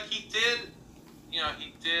 It's like he did.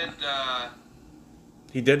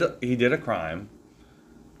 He did a crime.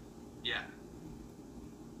 Yeah.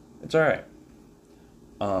 It's all right.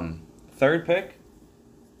 Third pick,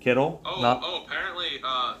 Kittle. Apparently,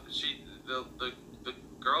 the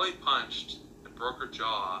girl he punched and broke her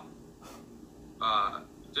jaw.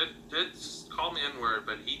 Did call me N-word,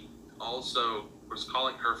 but he also was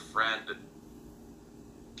calling her friend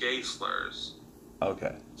gay slurs.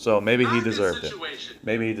 Okay, so maybe he deserved it.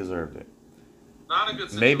 Maybe he deserved it. Not a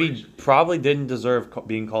good situation. Maybe probably didn't deserve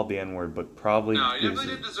being called the N-word, but probably. No, he definitely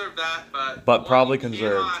didn't deserve that, but probably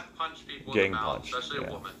deserved punch people getting in the mouth, punched, especially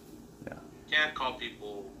a woman. Yeah. Can't call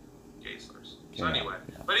people gay slurs. So anyway,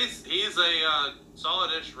 but he's a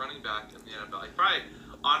solid-ish running back in the NFL.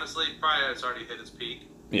 Honestly, has already hit his peak.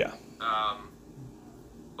 Yeah.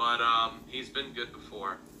 But he's been good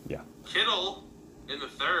before. Yeah. Kittle in the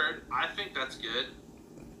third, I think that's good.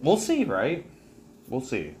 We'll see, right? We'll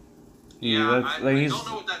see. Yeah, I don't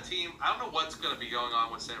know what that team. I don't know what's going to be going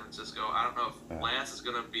on with San Francisco. I don't know if Lance is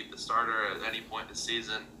going to be the starter at any point in the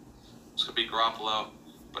season. It's going to be Garoppolo,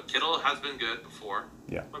 but Kittle has been good before.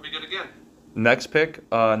 Yeah, will be good again. Next pick,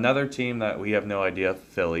 another team that we have no idea,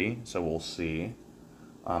 Philly. So we'll see.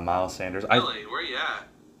 Miles Sanders. Philly, where are you at?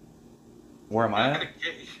 Where am I at?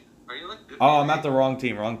 Are you like? I'm at the wrong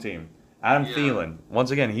team. Adam Thielen.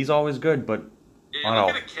 Once again, he's always good, but. Yeah, you're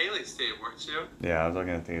looking at Kaylee's team, weren't you? Yeah, I was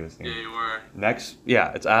looking at Kaylee's team. Yeah, you were. Next,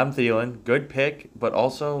 it's Adam Thielen. Good pick, but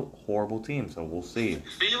also horrible team, so we'll see.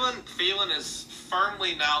 Thielen is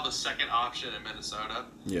firmly now the second option in Minnesota.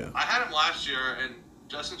 Yeah. I had him last year, and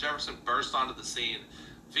Justin Jefferson burst onto the scene.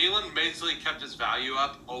 Thielen basically kept his value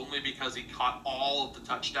up only because he caught all of the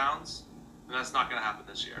touchdowns, and that's not going to happen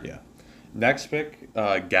this year. Yeah. Next pick,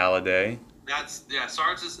 Galladay.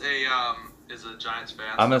 Sarge is a Giants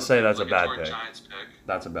fan. I'm gonna say that's a bad pick. Giants pick.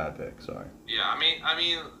 That's a bad pick. Sorry. Yeah, I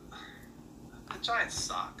mean, the Giants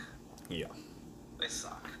suck. Yeah. They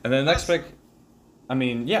suck. And then the next pick,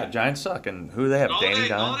 Giants suck. And who do they have? Danny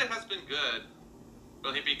Dimes. Galladay has been good.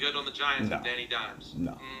 Will he be good on the Giants with Danny Dimes?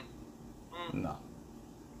 No. No.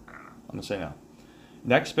 I don't know. I'm gonna say no.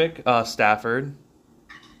 Next pick, Stafford.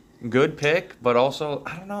 Good pick, but also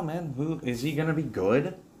I don't know, man. Who is he gonna be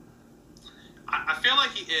good? I feel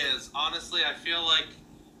like he is. Honestly, I feel like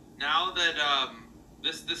now that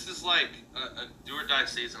this is like a do or die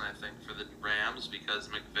season, I think, for the Rams because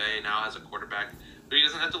McVay now has a quarterback who he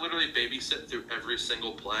doesn't have to literally babysit through every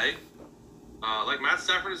single play. Like Matt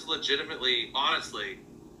Stafford is legitimately, honestly,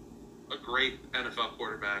 a great NFL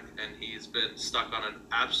quarterback, and he's been stuck on an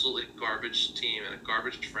absolutely garbage team and a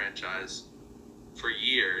garbage franchise for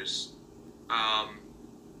years.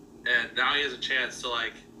 And now he has a chance to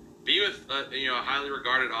be with a highly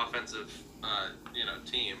regarded offensive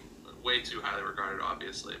team, way too highly regarded,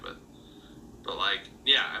 obviously, but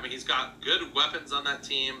he's got good weapons on that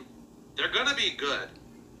team. They're gonna be good.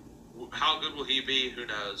 How good will he be? Who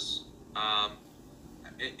knows?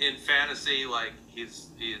 In fantasy, was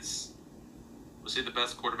he the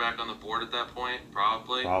best quarterback on the board at that point?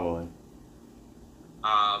 Probably.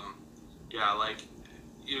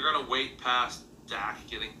 You're gonna wait past Dak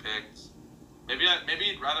getting picked. Maybe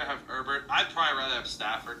you'd rather have Herbert. I'd probably rather have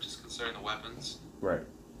Stafford, just considering the weapons. Right.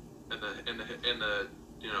 In the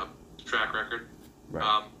track record.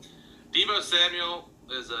 Right. Deebo Samuel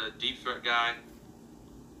is a deep threat guy.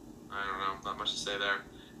 I don't know, not much to say there.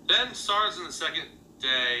 Then Stars in the second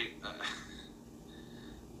day.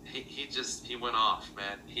 He went off,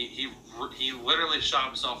 man. He literally shot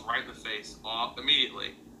himself right in the face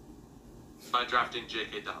immediately by drafting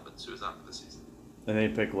J.K. Dobbins, who is out for the season. And then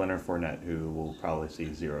he picked Leonard Fournette, who will probably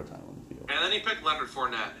see 0 time on the field. And then he picked Leonard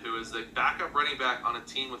Fournette, who is the backup running back on a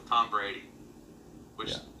team with Tom Brady,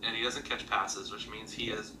 and he doesn't catch passes, which means he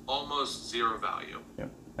has almost 0 value.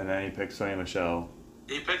 Yep. And then he picked Sonny Michel.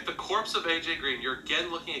 He picked the corpse of A.J. Green. You're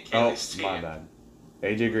again looking at Kaylee's team. My bad.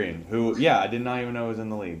 A.J. Green, who, I did not even know was in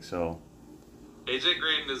the league, so. AJ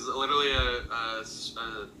Green is literally a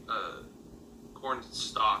corn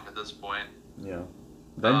stalk at this point. Yeah.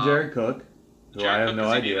 Then Jared Cook, who I have no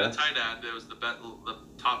idea. A tight end. It was the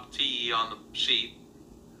top TE on the sheet.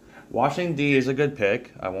 Washington D is a good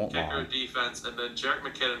pick. I won't lie. Kicker, defense, and then Jerick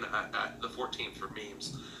McKinnon at the 14th for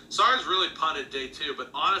memes. Sarge really punted day 2, but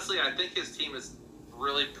honestly, I think his team is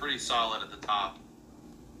really pretty solid at the top.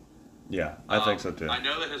 Yeah, I think so too. I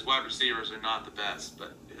know that his wide receivers are not the best,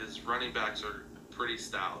 but his running backs are pretty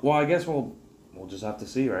stout. Well, I guess we'll just have to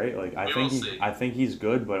see, right? Like I think he's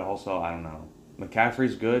good, but also I don't know.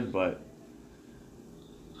 McCaffrey's good, but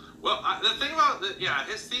the thing about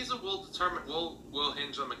his season will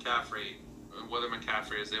hinge on McCaffrey and whether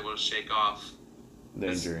McCaffrey is able to shake off the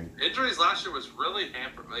injury. Injuries last year was really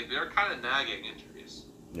hampered. Like they're kind of nagging injuries.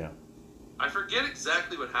 Yeah. I forget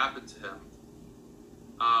exactly what happened to him.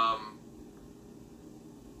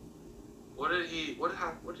 What did he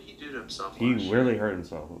do to himself? He really hurt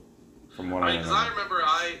himself, from what I remember. Because I remember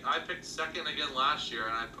I picked second again last year,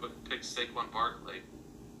 and I picked Saquon Barkley,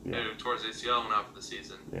 who towards ACL went out for the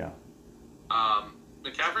season. Yeah.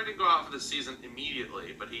 McCaffrey didn't go out for the season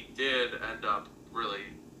immediately, but he did end up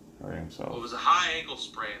really hurting himself. It was a high ankle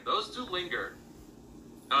sprain. Those do linger.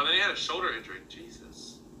 Then he had a shoulder injury.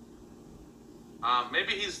 Jesus.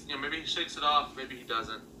 Maybe maybe he shakes it off. Maybe he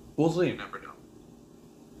doesn't. We'll see. You never know.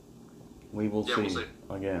 We will see. We'll see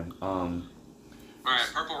again. All right,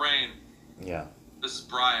 Purple Rain. Yeah. This is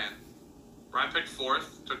Brian. Brian picked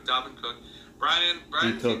 4th. Took Dalvin Cook. Brian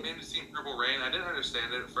named his team Purple Rain. I didn't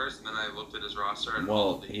understand it at first, and then I looked at his roster and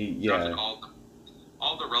all the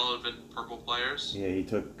relevant purple players. Yeah, he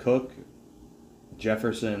took Cook,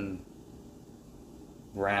 Jefferson,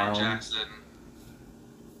 Brown, Jackson.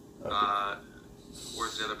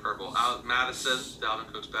 Where's the other purple? Madison. Dalvin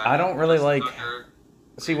Cook's back. I don't really like.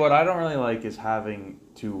 See, what I don't really like is having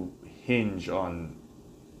to hinge on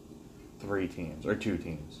 3 teams or 2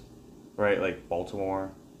 teams, right? Like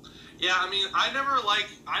Baltimore. Yeah, I mean, I never like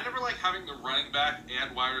having the running back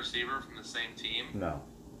and wide receiver from the same team. No.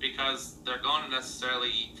 Because they're going to necessarily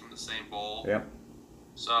eat from the same bowl. Yep.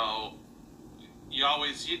 So you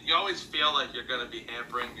always feel like you're going to be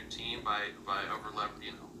hampering your team by over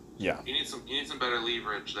leverage. Yeah. You need some better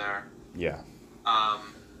leverage there. Yeah.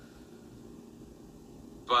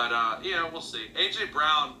 We'll see. AJ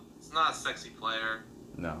Brown is not a sexy player.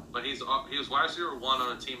 No. But he was wide receiver 1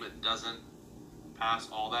 on a team that doesn't pass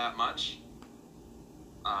all that much.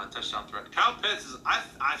 Touchdown threat. Kyle Pitts is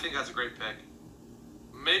I think that's a great pick.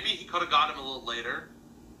 Maybe he could have got him a little later,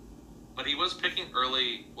 but he was picking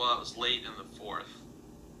early. Well, it was late in the 4th.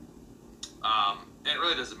 It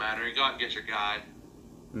really doesn't matter. You go out and get your guy.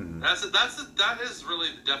 Mm-hmm. That is really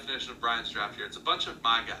the definition of Brian's draft here. It's a bunch of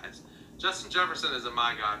my guys. Justin Jefferson is a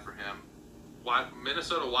my guy for him.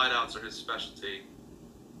 Minnesota wideouts are his specialty.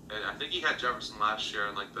 And I think he had Jefferson last year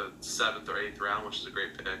in like the 7th or 8th round, which is a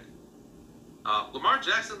great pick. Lamar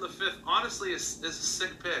Jackson in the 5th, honestly, is a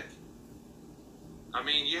sick pick. I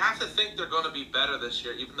mean, you have to think they're going to be better this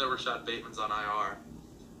year, even though Rashad Bateman's on IR,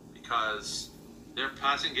 because their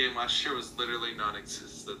passing game last year was literally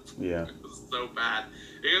non-existent. Yeah. It was so bad.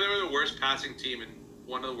 They were the worst passing team in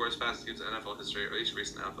one of the worst passing teams in NFL history, or at least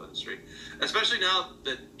recent NFL history. Especially now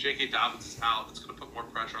that J.K. Dobbins is out, it's going to put more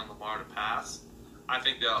pressure on Lamar to pass. I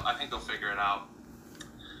think they'll figure it out.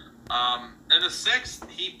 In the 6th,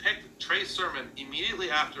 he picked Trey Sermon immediately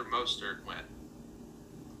after Mostert went.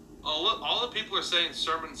 All the people are saying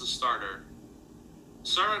Sermon's a starter.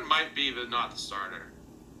 Sermon might be not the starter.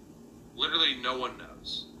 Literally, no one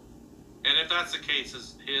knows. And if that's the case,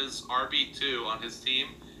 his RB2 on his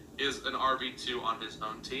team is an RB2 on his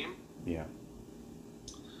own team. Yeah.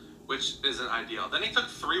 Which isn't ideal. Then he took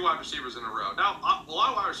 3 wide receivers in a row. Now, a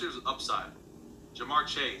lot of wide receivers upside. Jamar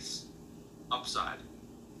Chase, upside.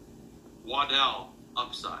 Waddell,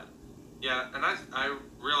 upside. Yeah, and I'm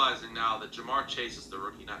realizing now that Jamar Chase is the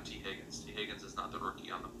rookie, not T. Higgins. T. Higgins is not the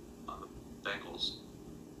rookie on the Bengals.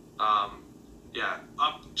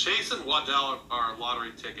 Chase and Waddell are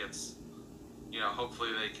lottery tickets.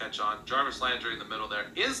 Hopefully they catch on. Jarvis Landry in the middle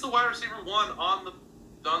there is the wide receiver 1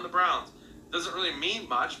 on the Browns. Doesn't really mean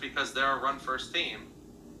much because they're a run-first team.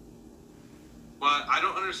 But I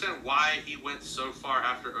don't understand why he went so far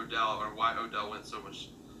after Odell, or why Odell went so much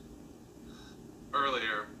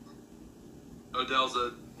earlier. Odell's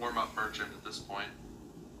a warm-up merchant at this point.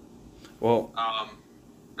 Well.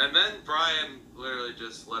 And then Brian literally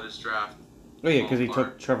just let his draft. Oh yeah, because he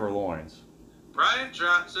took Trevor Lawrence. Brian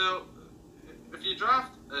draft. So if you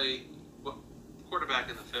draft a quarterback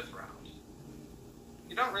in the 5th round,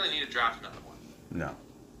 you don't really need to draft another one. No.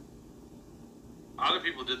 Other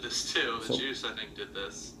people did this too. The Juice, I think, did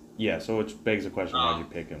this. Yeah, so which begs the question, why'd you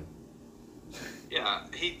pick him? Yeah,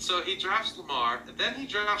 he drafts Lamar, and then he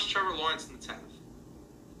drafts Trevor Lawrence in the 10th.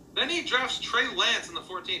 Then he drafts Trey Lance in the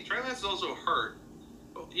 14th. Trey Lance is also hurt.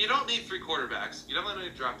 You don't need 3 quarterbacks. You definitely don't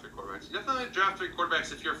need to draft 3 quarterbacks. You definitely need to draft 3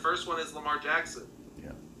 quarterbacks if your first one is Lamar Jackson.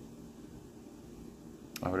 Yeah,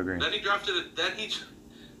 I would agree. Then he drafted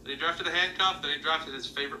a handcuff. Then he drafted his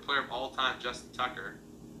favorite player of all time, Justin Tucker.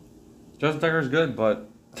 Justin Tucker's good, but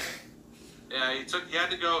yeah, he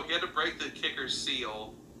had to break the kicker's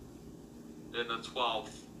seal in the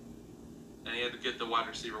 12th, and he had to get the wide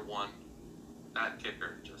receiver 1. That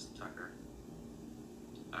kicker, Justin Tucker.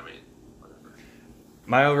 I mean, whatever.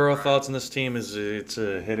 My overall thoughts on this team is it's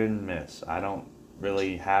a hit and miss. I don't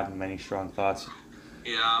really have many strong thoughts.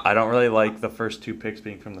 Yeah. I don't really like the first 2 picks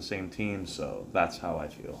being from the same team, so that's how I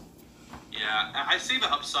feel. Yeah, I see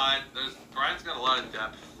the upside. Brian's got a lot of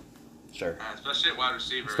depth. Sure. Especially at wide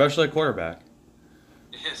receiver. Especially at quarterback.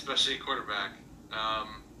 Yeah, especially at quarterback.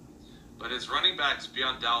 But his running backs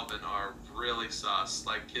beyond Dalvin are really sus.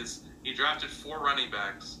 Like he drafted 4 running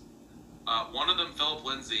backs. One of them, Philip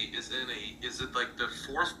Lindsay, is like the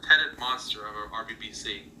 4th petted monster of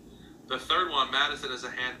RBBC. The 3rd one, Madison, is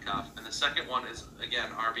a handcuff, and the 2nd one is again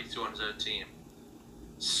RB2 on his own team.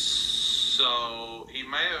 So he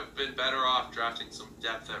may have been better off drafting some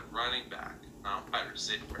depth at running back, not wide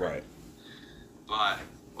receiver. Right. But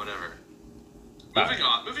whatever.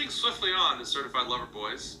 Moving swiftly on to certified lover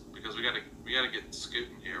boys, because we gotta get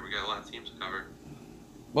scooting here. We got a lot of teams to cover.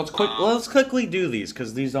 Let's quickly do these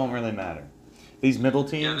because these don't really matter. These middle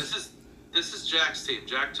teams. Yeah, this is Jack's team.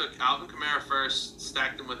 Jack took Alvin Kamara first,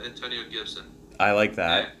 stacked him with Antonio Gibson. I like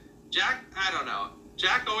that. And Jack, I don't know.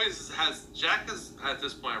 Jack has at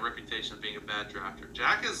this point a reputation of being a bad drafter.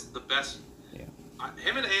 Jack is the best. Yeah.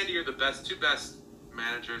 Him and Andy are the two best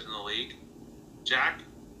managers in the league. Jack,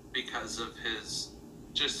 because of his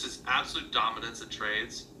absolute dominance at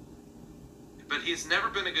trades, but he's never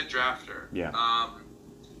been a good drafter. Yeah.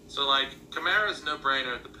 So like Kamara's no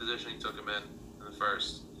brainer at the position he took him in the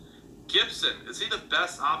first. Gibson, is he the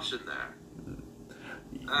best option there?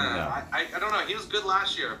 No. I don't know. He was good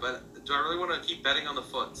last year, but do I really want to keep betting on the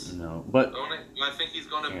foots? No, but do I think he's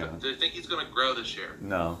going to? Yeah. Do you think he's going to grow this year?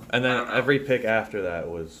 No, and then every pick after that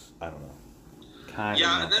was I don't know.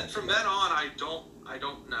 Yeah, and then from then on, I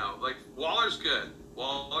don't know. Like Waller's good.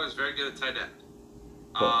 Waller's very good at tight end.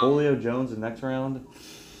 But Julio Jones the next round.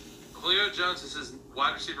 Julio Jones is his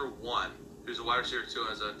wide receiver 1, who's a wide receiver 2 on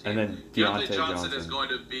his own team. And then Deontay Johnson is going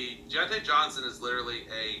to be. Deontay Johnson is literally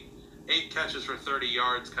a 8 catches for 30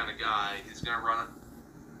 yards kind of guy. He's going to run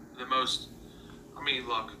the most. I mean,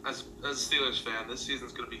 look, as a Steelers fan, this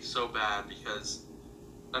season's going to be so bad because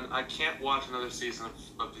I can't watch another season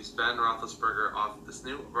of this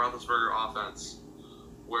new Roethlisberger offense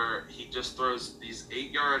where he just throws these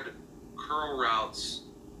 8-yard curl routes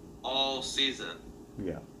all season.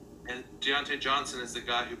 Yeah. And Deontay Johnson is the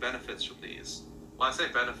guy who benefits from these. Well, I say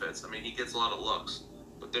benefits. I mean, he gets a lot of looks,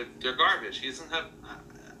 but they're garbage. He doesn't have.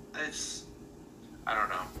 I don't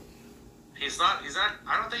know. He's not.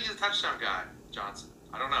 I don't think he's a touchdown guy, Johnson.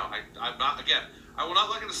 I don't know. I'm not. Again, I will not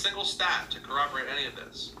look at a single stat to corroborate any of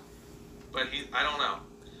this. But I don't know.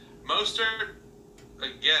 Mostert,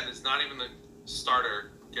 again, is not even the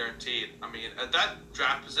starter guaranteed. I mean, at that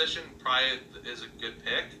draft position, probably is a good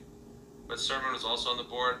pick. But Sermon was also on the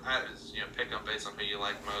board. Pick up based on who you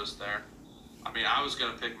like most there. I mean, I was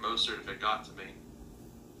going to pick Mostert if it got to me.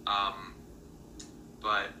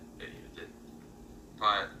 But it didn't.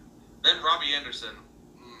 But then Robbie Anderson.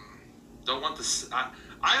 Don't want this. I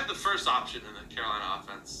have the first option in the Carolina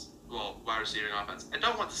offense. Well, wide receiving offense. I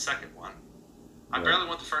don't want the second one. I barely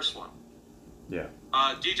want the first one. Yeah.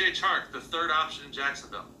 DJ Chark, the third option in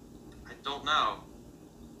Jacksonville. I don't know.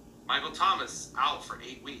 Michael Thomas out for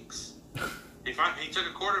 8 weeks. He took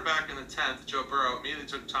a quarterback in the 10th. Joe Burrow immediately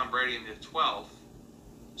took Tom Brady in the 12th.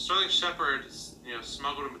 Sterling Shepard,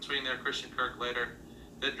 smuggled in between there. Christian Kirk later.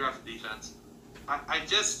 Then draft the defense.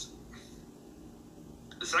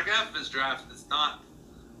 The second half of his draft is not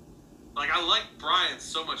like I like Bryant's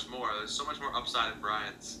so much more. There's so much more upside in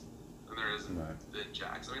Bryant's than there is in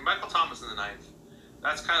Jack's. I mean, Michael Thomas in the 9th.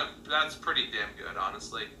 That's pretty damn good,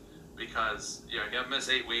 honestly, because you have missed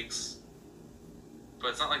 8 weeks, but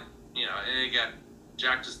it's not like And again,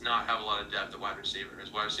 Jack does not have a lot of depth at wide receiver.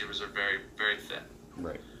 His wide receivers are very, very thin.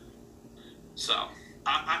 Right. So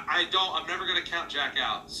I'm never going to count Jack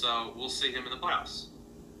out. So we'll see him in the playoffs.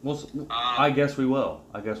 I guess we will.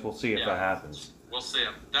 I guess we'll see if that happens. We'll see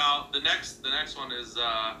him. Now the next one is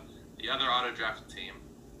the other auto drafted team.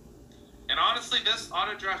 And honestly, this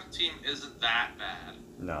auto drafted team isn't that bad.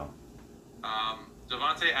 No.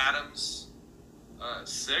 Devontae Adams,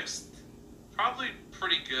 sixth. Probably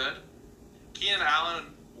pretty good. Keenan Allen,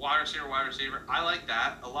 wide receiver. I like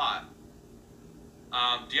that a lot.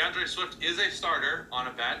 DeAndre Swift is a starter on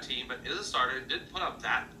a bad team, but is a starter. Didn't put up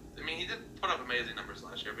that. I mean, he didn't put up amazing numbers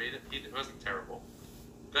last year, but he wasn't terrible.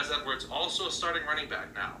 Gus Edwards, also a starting running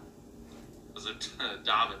back now. Was it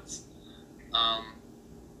Dobbins? On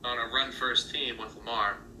a run-first team with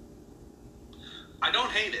Lamar. I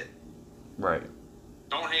don't hate it. Right.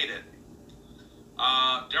 Don't hate it.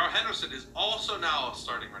 Darrell Henderson is also now a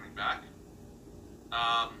starting running back.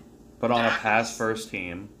 But on a pass-first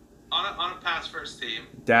team. On a pass-first team.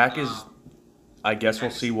 Dak is... I guess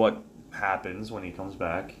we'll see what happens when he comes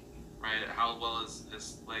back. Right, how well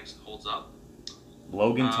his legs holds up.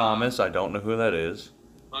 Logan Thomas, I don't know who that is.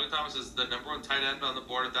 Logan Thomas is the number 1 tight end on the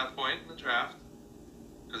board at that point in the draft.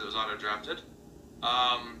 Because it was auto-drafted.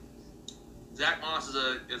 Zach Moss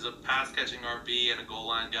is a pass-catching RB and a goal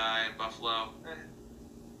line guy in Buffalo.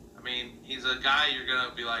 I mean, he's a guy you're going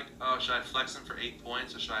to be like, oh, should I flex him for 8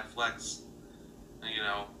 points or should I flex,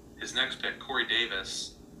 his next pick, Corey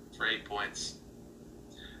Davis, for 8 points?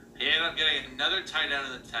 He ended up getting another tight end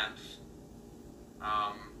in the 10th.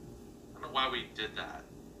 I don't know why we did that.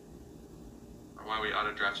 Or why we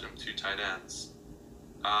auto-drafted him 2 tight ends.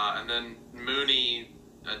 And then Mooney,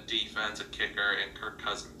 a defense, a kicker, and Kirk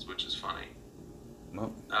Cousins, which is funny.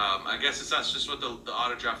 Nope. I guess that's just what the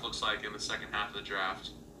auto draft looks like in the second half of the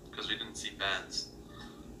draft because we didn't see Benz.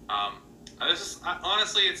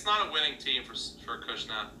 Honestly, it's not a winning team for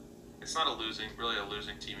Kushner. It's not really a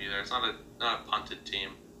losing team either. It's not a punted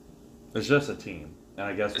team. It's just a team, and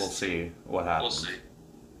I guess we'll see what happens. We'll see.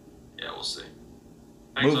 Yeah, we'll see.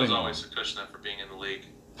 Thanks as always to Kushner for being in the league,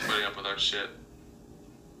 putting up with our shit.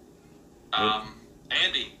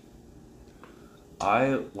 Andy.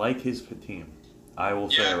 I like his team. I will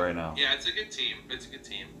say it right now. Yeah, it's a good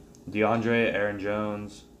team. DeAndre, Aaron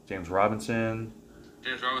Jones, James Robinson.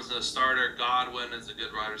 James Robinson, a starter. Godwin is a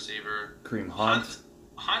good wide receiver. Kareem Hunt.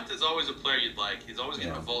 Hunt is always a player you'd like. He's always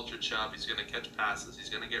going to vulture chub. He's going to catch passes. He's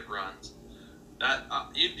going to get runs. That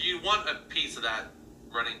you want a piece of that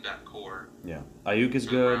running back core. Yeah. Ayuk is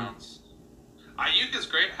good. Ayuk is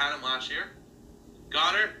great. Had him last year.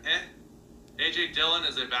 Goddard, A.J. Dillon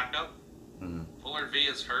is a backup. Mm-hmm. Fuller V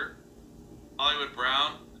is hurt. Hollywood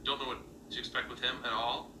Brown, don't know what to expect with him at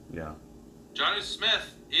all. Yeah. Jonnu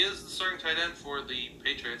Smith is the starting tight end for the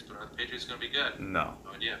Patriots, but are the Patriots going to be good? No.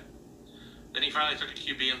 No idea. Then he finally took a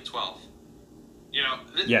QB in the 12th.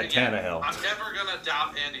 Tannehill. I'm never going to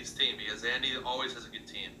doubt Andy's team because Andy always has a good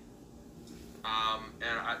team.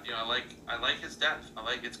 And I like his depth.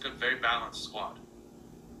 It's good, very balanced squad.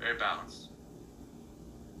 Very balanced.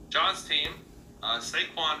 John's team,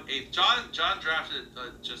 Saquon 8th. John drafted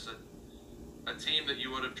just a team that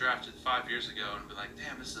you would have drafted 5 years ago and be like,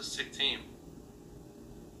 damn, this is a sick team.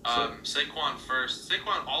 Saquon first.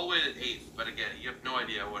 Saquon all the way to 8th, but again, you have no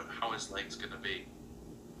idea how his leg's going to be.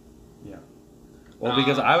 Yeah. Well,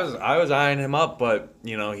 because I was eyeing him up, but,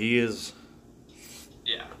 he is...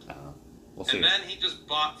 Yeah. We'll see. And then he just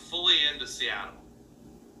bought fully into Seattle.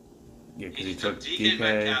 Yeah, because he took DK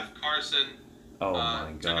Metcalf, Carson... Oh,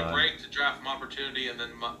 my God. Took a break to draft him opportunity, and then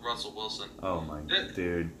Russell Wilson. Oh, my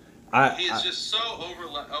dude. He's just so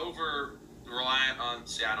over reliant on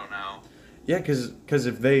Seattle now. Yeah, because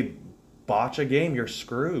if they botch a game, you're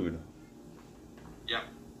screwed. Yep.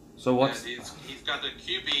 So what's... He's got the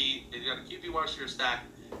QB. He's got a QB wide receiver stack,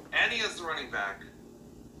 and he has the running back.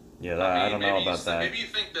 Yeah, I don't know about that. Maybe you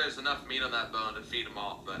think there's enough meat on that bone to feed them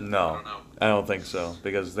all, but no, I don't know. I don't think so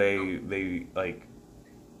because they like...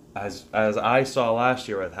 As I saw last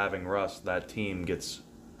year with having Russ, that team gets...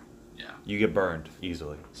 Yeah. You get burned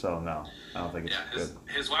easily. So, no. I don't think it's good.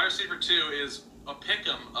 His wide receiver, too, is a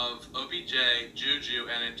pick'em of OBJ, Juju,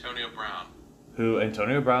 and Antonio Brown. Who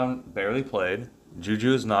Antonio Brown barely played.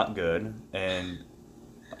 Juju is not good. And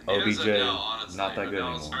OBJ not that good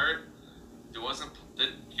anymore. Hurt.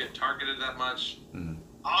 Didn't get targeted that much. Mm-hmm.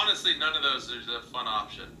 Honestly, none of those is a fun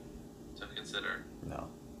option to consider. No.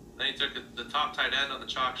 Then he took the top tight end on the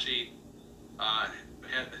chalk sheet,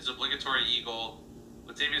 his obligatory Eagle,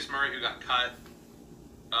 Latavius Murray, who got cut,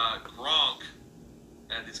 Gronk,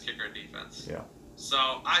 and his kicker and defense. Yeah. So,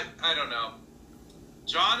 I don't know.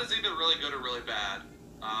 John is either really good or really bad.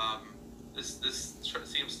 This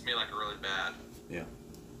seems to me like a really bad. Yeah.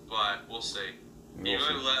 But we'll see. He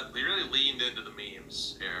really leaned into the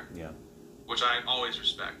memes here. Yeah. Which I always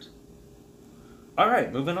respect. All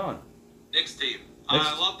right, moving on. Nick's team. I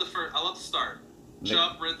love the start.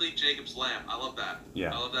 Chubb, Ridley, Jacobs, Lamb. I love that.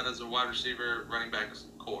 Yeah. I love that as a wide receiver, running back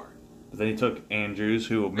core. But then he took Andrews,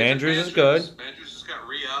 who Mandrews is good. Mandrews just got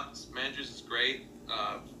re-upped. Mandrews is great.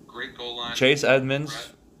 great goal line. Chase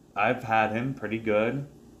Edmonds, I've had him pretty good.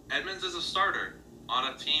 Edmonds is a starter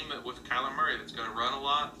on a team with Kyler Murray that's going to run a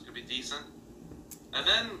lot. It's going to be decent. And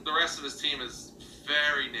then the rest of his team is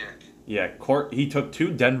very Nick. Yeah, he took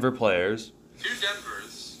 2 Denver players. 2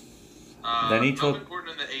 Denvers. Then he took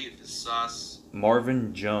Gordon in the 8th is sus.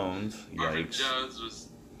 Marvin Jones. Yikes. Marvin Jones was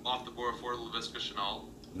off the board for Laviska Shenault.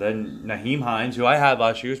 Then Nyheim Hines, who I had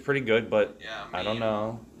last year, was pretty good, but I don't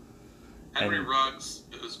know. Henry Ruggs,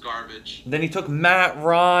 it was garbage. Then he took Matt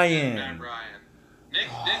Ryan. Nick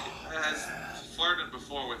has flirted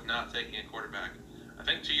before with not taking a quarterback. I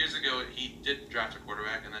think 2 years ago he did draft a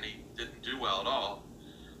quarterback, and then he didn't do well at all.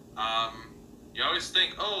 You always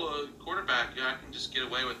think, a quarterback, I can just get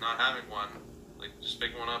away with not having one. Like, just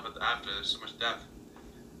picking one up after. There's so much depth.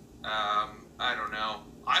 I don't know.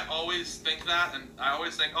 I always think that, and I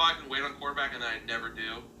always think, I can wait on quarterback, and then I never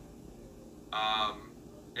do.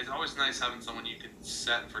 It's always nice having someone you can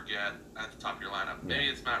set and forget at the top of your lineup. Maybe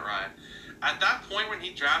it's Matt Ryan. At that point when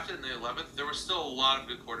he drafted in the 11th, there were still a lot of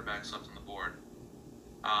good quarterbacks left on the board.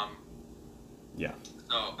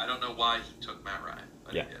 So I don't know why he took Matt Ryan,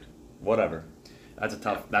 but he did. Whatever. That's a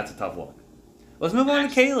tough look. Let's move on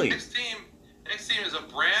to Kaylee. Next team is a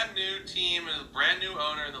brand new team and a brand new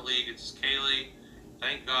owner in the league. It's Kaylee.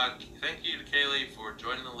 Thank God. Thank you to Kaylee for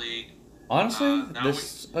joining the league. Honestly,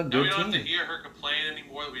 this is a good team. We don't have to hear her complain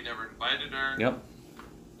anymore that we never invited her. Yep.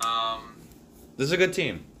 This is a good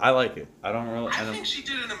team. I like it. I think she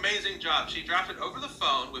did an amazing job. She drafted over the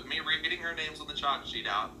phone with me reading her names on the chalk sheet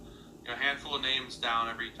out. A handful of names down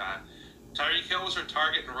every time. Tyreek Hill was her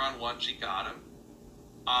target in run 1. She got him.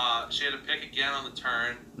 She had a pick again on the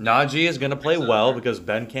turn. Najee is going to play well because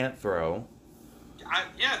Ben can't throw.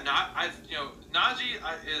 Najee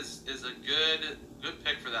is a good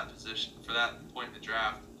pick for that position, for that point in the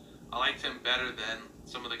draft. I liked him better than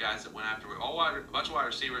some of the guys that went after. A bunch of wide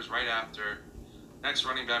receivers right after. Next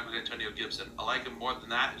running back was Antonio Gibson. I like him more than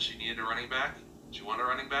that, and she needed a running back. She wanted a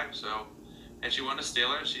running back, and she wanted a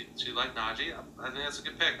Steeler. She liked Najee. I think that's a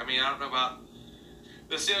good pick. I mean, I don't know about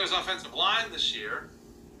the Steelers' offensive line this year.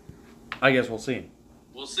 I guess we'll see.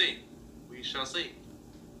 We'll see. We shall see.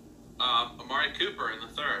 Amari Cooper in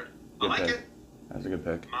the 3rd. I like it. That's a good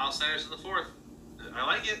pick. Miles Sanders in the 4th. I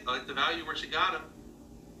like it. I like the value where she got him.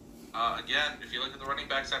 Again, if you look at the running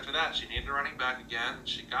backs after that, she needed a running back again.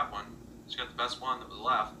 She got one. She got the best one that was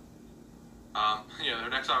left. Their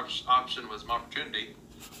next option was Opportunity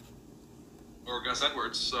or Gus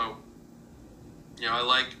Edwards. So, I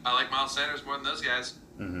like Miles Sanders more than those guys.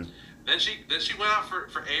 Mm-hmm. Then she went out for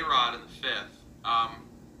A-Rod in the 5th.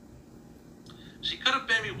 She could have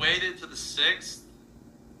maybe waited to the 6th.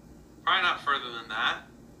 Probably not further than that.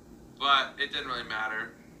 But it didn't really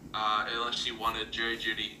matter. Unless she wanted Jerry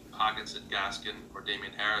Jeudy, Hockenson, Gaskin, or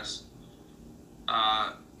Damian Harris.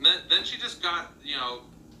 Then she just got,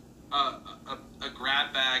 a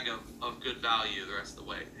grab bag of good value the rest of the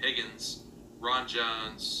way. Higgins, Ron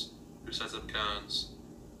Jones, who sets up cones,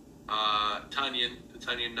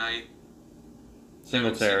 Tunyon Knight,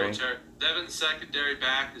 Singletary. Devin's secondary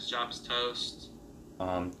back. His job is toast.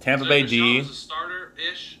 Tampa Bay D. Is a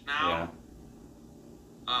starter-ish now.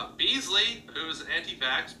 Yeah. Beasley, who is an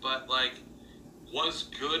anti-vax, but was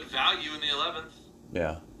good value in the 11th.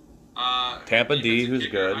 Yeah. Tampa D, who's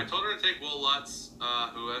good. I told her to take Will Lutz,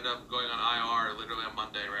 who ended up going on IR literally on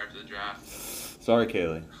Monday right after the draft. Sorry,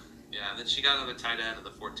 Kaylee. Yeah, and then she got another tight end in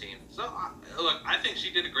the 14th. So, look, I think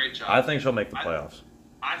she did a great job. I think she'll make the playoffs.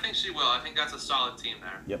 I think she will. I think that's a solid team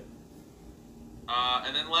there. Yep.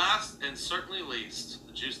 And then last, and certainly least,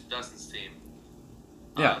 the Juice Dustin's team.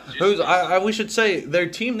 Yeah, we should say their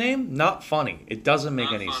team name, not funny. It doesn't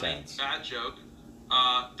make any sense. Bad joke.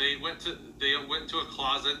 They went to a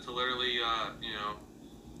closet to literally,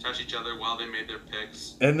 touch each other while they made their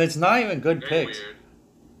picks. And it's not even good Very picks. Weird.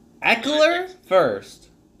 Eckler first.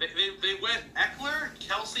 They went Eckler,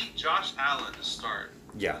 Kelsey, Josh Allen to start.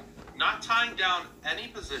 Yeah. Not tying down any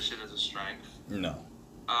position as a strength. No.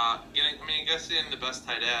 Getting the best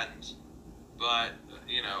tight end, but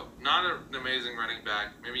not an amazing running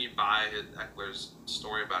back. Maybe you buy Eckler's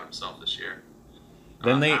story about himself this year.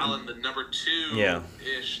 Then Allen, the number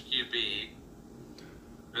 2-ish QB,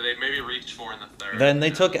 who they maybe reached for in the 3rd. Then they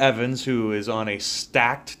took Evans, who is on a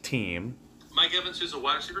stacked team. Mike Evans, who's a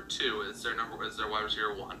wide receiver 2, is their wide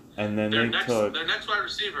receiver 1. And then their next wide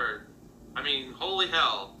receiver. Holy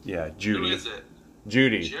hell. Yeah, Judy. Who is it?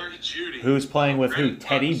 Judy. Jerry Jeudy. Who's playing with who?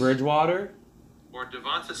 Teddy Bridgewater? Or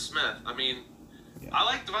Devonta Smith. I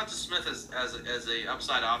like Devonta Smith as a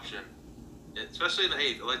upside option, especially in the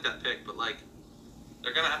 8th. I like that pick, but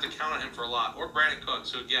they're gonna have to count on him for a lot. Or Brandon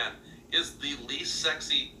Cooks, who again is the least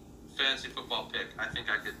sexy fantasy football pick I think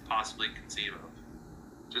I could possibly conceive of.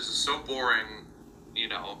 Just is so boring, you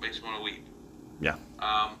know, it makes me want to weep. Yeah.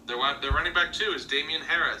 Their running back, too, is Damian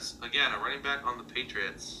Harris. Again, a running back on the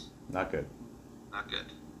Patriots. Not good. Not good.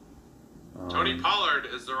 Tony Pollard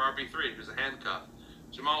is their RB3, who's a handcuff.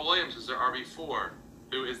 Jamal Williams is their RB4,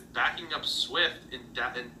 who is backing up Swift in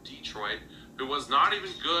Detroit, who was not even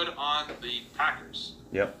good on the Packers.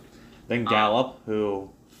 Yep. Then Gallup, who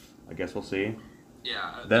I guess we'll see.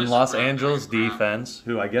 Yeah. Then Los Angeles defense,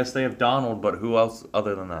 who I guess they have Donald, but who else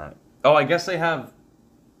other than that? Oh, I guess they have.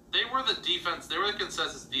 They were the defense. They were the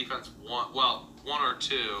consensus defense. One or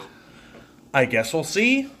two. I guess we'll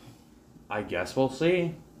see.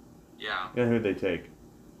 Yeah. Yeah, who'd they take?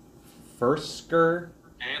 Firsker.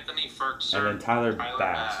 Anthony Firkser. And then Tyler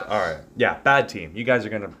Bass. All right. Yeah, bad team. You guys are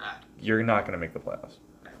gonna. You're not gonna make the playoffs.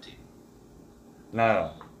 Bad team.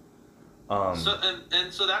 No. So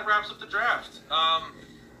that wraps up the draft.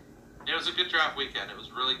 It was a good draft weekend. It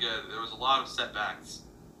was really good. There was a lot of setbacks.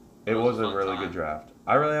 It was a really good draft.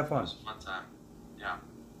 I really had fun. It was a fun time. Yeah.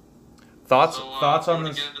 Thoughts on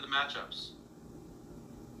this? this? Get into the matchups.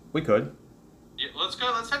 We could. Yeah, let's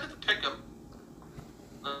go. Let's head to the pick'em.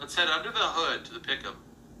 Let's head under the hood to the pick'em.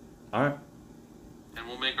 All right. And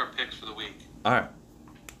we'll make our picks for the week. All right.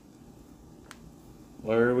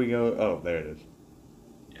 Where do we go? Oh, there it is.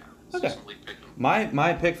 Yeah. Okay. Some league pick'em.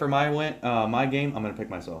 My pick for my game. I'm gonna pick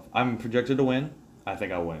myself. I'm projected to win. I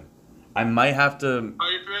think I'll win. I might have to.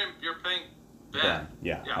 Oh, you're paying Ben.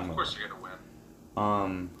 Yeah. Yeah. Of course you're gonna win. I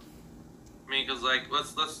mean, because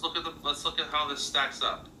let's look at how this stacks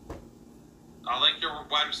up. I like your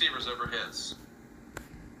wide receivers over his.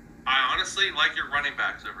 I honestly like your running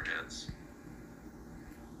backs over his.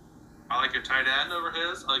 I like your tight end over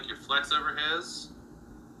his. I like your flex over his.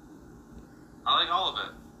 I like all of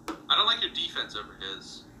it. I don't like your defense over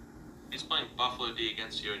his. He's playing Buffalo D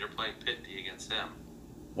against you, and you're playing Pitt D against him.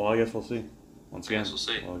 Well, I guess we'll see. Once again, we'll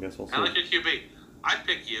see. Well, I guess we'll see. I like your QB. I'd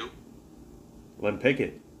pick you. Let him pick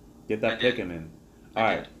it. Get that pick him in. All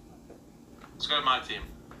right. Let's go to my team.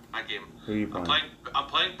 My game. Who are you playing? I'm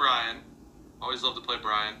playing Brian. Always love to play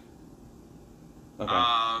Brian. Okay.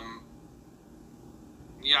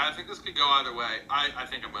 Yeah, I think this could go either way. I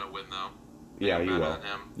think I'm going to win, though. Yeah, you will.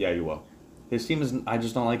 Yeah, you will. His team is. I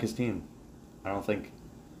just don't like his team. I don't think.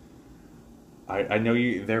 I know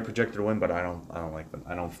they're projected to win, but I don't like them.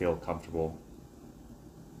 I don't feel comfortable.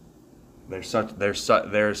 There's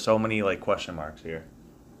so many like question marks here.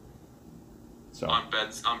 So on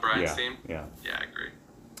Brian's team. Yeah. Yeah, I agree.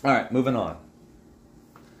 All right, moving on.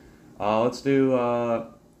 Let's do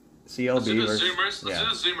CLB. Let's do the Zoomers.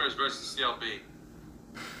 Let's do the Zoomers versus CLB.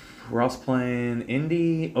 We're also playing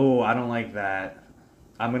Indy. Oh, I don't like that.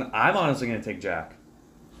 I'm honestly gonna take Jack.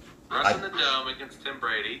 Russ in the dome against Tim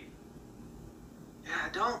Brady.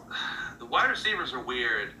 Yeah, the wide receivers are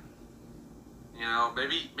weird. You know,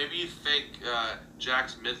 maybe you think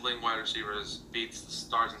Jack's middling wide receivers beats the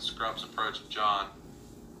stars and scrubs approach of John.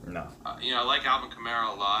 No. You know, I like Alvin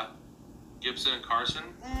Kamara a lot. Gibson and Carson,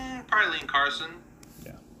 probably lean Carson.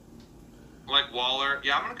 Yeah. I like Waller.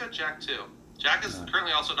 Yeah, I'm gonna go Jack too. Jack is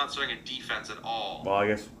currently also not starting a defense at all. Well, I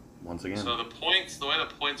guess once again. So the way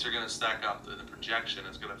the points are gonna stack up, the projection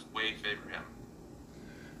is gonna way favor him.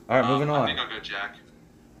 All right, moving on. I think I'll go Jack.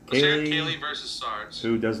 Kaylee versus Sards.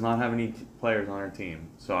 Who does not have any players on her team.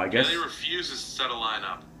 So I guess Kaylee refuses to set a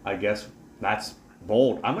lineup. I guess that's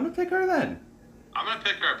bold. I'm going to pick her then. I'm going to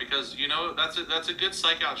pick her because, you know, that's a good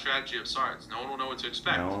psych out strategy of Sards. No one will know what to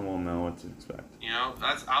expect. No one will know what to expect. You know,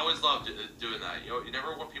 I always love doing that. You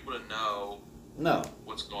never want people to know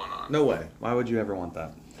what's going on. No way. Why would you ever want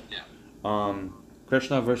that? Yeah.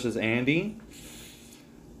 Krishna versus Andy.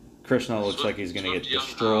 Krishna looks like he's going to get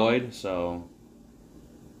destroyed, so...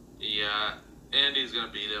 Yeah, Andy's going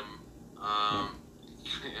to beat him. Yeah.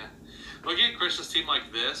 Looking at Krishna's team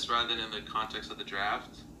like this, rather than in the context of the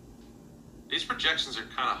draft, these projections are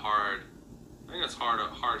kind of hard. I think that's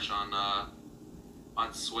harsh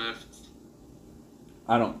on Swift.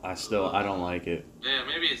 I don't like it. Yeah,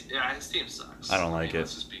 maybe his team sucks. I don't like it.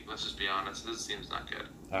 Let's just be honest. His team's not good.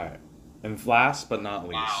 All right. And last but not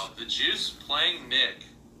least. Wow, the Juice playing Nick,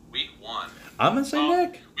 week 1. I'm gonna say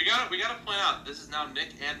Nick. We gotta point out this is now Nick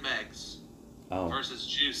and Megs versus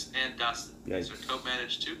Juice and Dustin. Yikes. These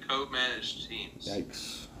are two co-managed teams.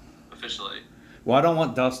 Yikes. Officially. Well, I don't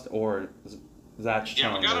want Dust or Zach.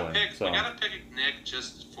 Yeah, we gotta pick Nick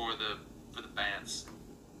just for the bands.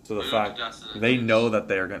 So the fact they know that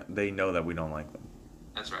they know that we don't like them.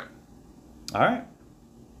 That's right. All right.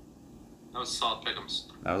 That was a solid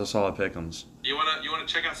pick'ems. You wanna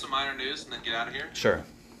check out some minor news and then get out of here? Sure.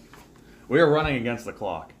 We are running against the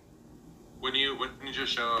clock. When you When did you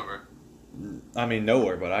just show over? I mean,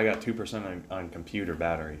 nowhere, but I got 2% on computer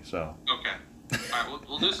battery, so. Okay. All right,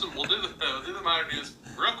 we'll do the minor news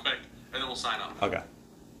real quick, and then we'll sign off. Okay.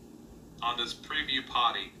 On this preview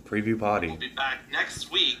potty. Preview potty. We'll be back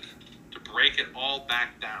next week to break it all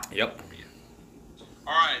back down. Yep.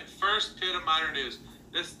 All right, first bit of minor news.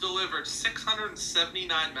 This delivered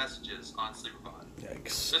 679 messages on SleeperBot.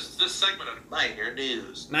 Yikes. This segment of Minor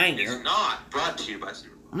News Minor. is not brought to you by SleeperBot.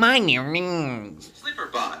 Minor news.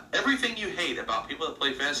 SleeperBot. Everything you hate about people that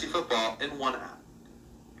play fantasy football in one app.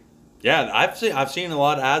 Yeah, I've seen a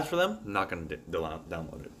lot of ads for them. I'm not gonna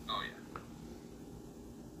download it. Oh yeah.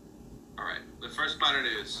 All right, the first minor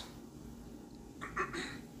news.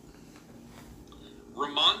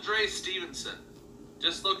 Ramondre Stevenson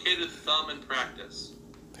dislocated thumb in practice.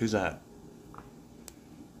 Who's that?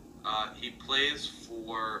 He plays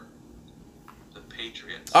for the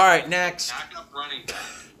Patriots. All right, next. Backup running back.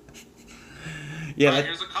 Yeah.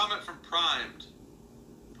 Here's a comment from Primed.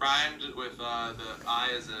 Primed with the I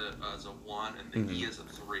as a 1 and the E as a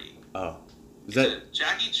 3. Oh. Is He that said,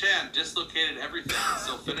 Jackie Chan dislocated everything and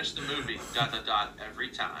still finished the movie. ... every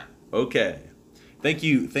time. okay? Thank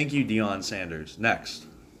you, Deion Sanders. Next.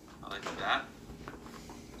 I like that.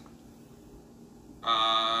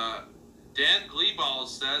 Dan Gleeball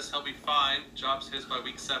says he'll be fine. Job's his by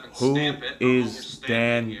week 7. Who Stamp it. is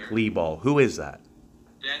Dan Gleeball? Who is that?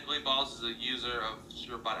 Dan Gleeball is a user of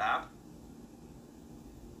SleeperBot app.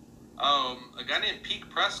 A guy named Pete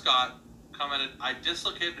Prescott commented, I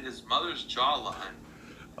dislocated his mother's jawline.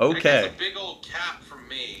 Okay. That's a big old cap from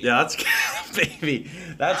me. Yeah, that's cap, baby.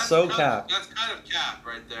 That's so cap. That's kind of cap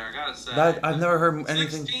right there, I gotta say. I've never heard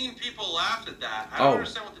anything. 16 people laughed at that. I don't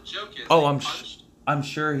understand what the joke is. Oh, I'm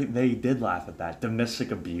sure they did laugh at that.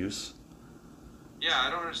 Domestic abuse. Yeah,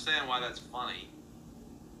 I don't understand why that's funny.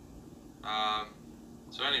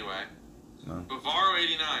 So anyway. No.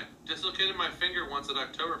 Bavaro89. Dislocated my finger once at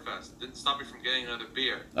Oktoberfest. Didn't stop me from getting another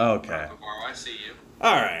beer. Okay. Bavaro, I see you.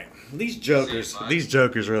 All right. These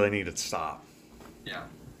jokers really need to stop. Yeah.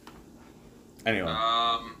 Anyway.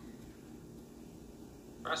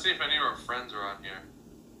 Let's see if any of our friends are on here.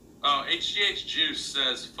 Oh, HGH Juice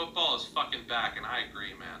says football is fucking back, and I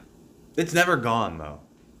agree, man. It's never gone though.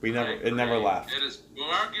 It never left. It is. When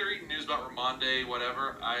we're reading news about Ramonde,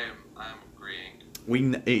 whatever, I am agreeing.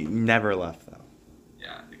 It never left though.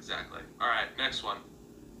 Yeah, exactly. All right, next one.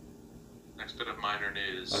 Next bit of minor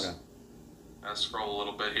news. Okay. Let's scroll a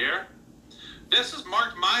little bit here. This is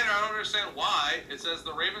marked minor. I don't understand why. It says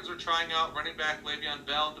the Ravens are trying out running back Le'Veon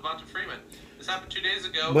Bell and Devonta Freeman. This happened 2 days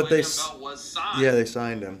ago. But Le'Veon Bell was signed. Yeah, they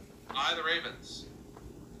signed him. By the Ravens.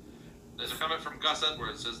 There's a comment from Gus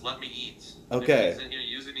Edwards. It says, let me eat. Okay. He's in here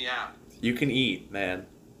using the app. You can eat, man.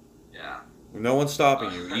 Yeah. No one's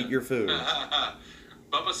stopping you. Eat your food.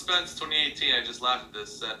 Bubba Spence 2018, I just laughed at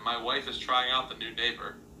this, said, my wife is trying out the new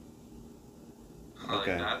neighbor. I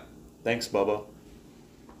Okay. like that. Thanks, Bubba.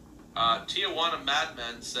 Tijuana Mad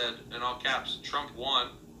Men said, in all caps, Trump won.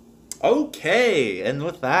 Okay, and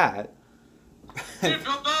with that... Dude,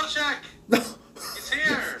 Bill Belichick! He's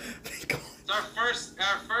here! It's our first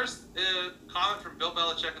comment from Bill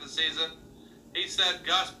Belichick of the season. He said,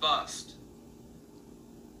 Gus bust.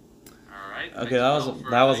 All right. Okay,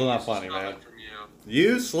 that wasn't that funny, man. From you.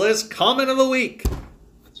 Useless comment of the week.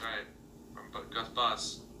 That's right. From Gus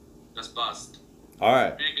Bust. Gus Bust. All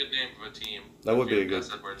right. Be a good name for a team. That would be a good.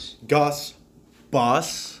 Gus Edwards. Gus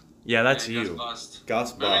Bus. Yeah, that's you. Gus Bust.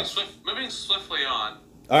 Gus Bus. Moving swiftly on.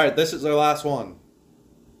 All right, this is our last one.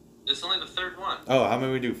 This is only the third one. Oh, how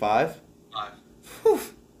many we do? 5? 5. Whew.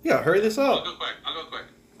 Yeah, hurry this I'll up. go quick.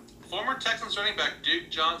 Former Texans running back Duke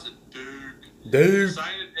Johnson. Dude.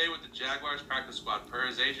 Signed today with the Jaguars practice squad per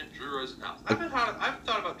his agent Drew Rosenhaus. I haven't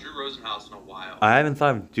thought about Drew Rosenhaus in a while. I haven't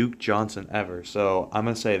thought of Duke Johnson ever, so I'm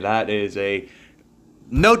gonna say that is a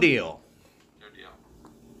no deal. No deal.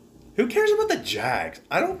 Who cares about the Jags?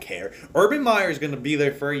 I don't care. Urban Meyer's gonna be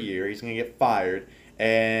there for a year. He's gonna get fired,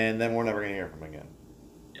 and then we're never gonna hear from him again.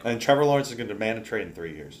 Yep. And Trevor Lawrence is gonna demand a trade in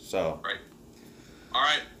 3 years. So. Right. All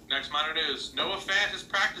right. Next minor news. Noah Fant is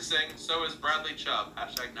practicing. So is Bradley Chubb.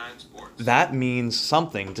 #9sports. That means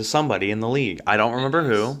something to somebody in the league. I don't remember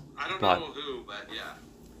who. I don't know who, but yeah.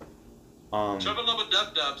 Chubba Lubba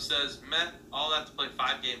Dub Dub says, meant all that to play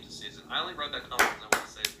 5 games this season. I only read that comment because I want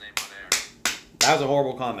to say his name on air. That was a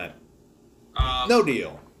horrible comment. No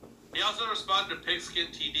deal. He also responded to Pigskin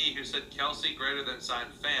TD, who said Kelsey greater than signed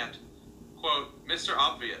Fant. Quote, Mr.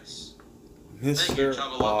 Obvious. Thank you,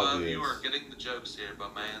 Chubba Lubba. You are getting the jokes here,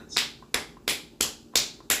 but mans.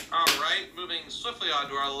 All right, moving swiftly on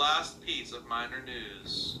to our last piece of minor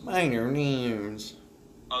news. Minor news.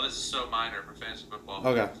 Oh, this is so minor for fantasy football.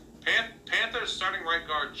 Okay. Panthers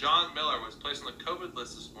guard John Miller was placed on the COVID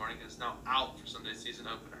list this morning and is now out for Sunday's season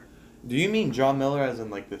opener. Do you mean John Miller as in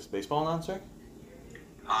like this baseball announcer?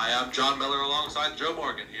 Hi, I'm John Miller alongside Joe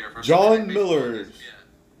Morgan here for John Miller.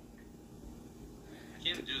 I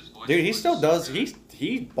can't even do his voice. Dude, he still does. He's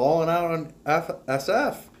balling out on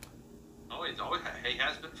SF. Oh, he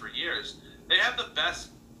has been for years. They have the best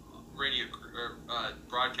radio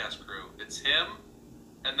broadcast crew. It's him,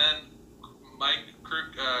 and then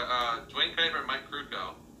Dwayne Craver and Mike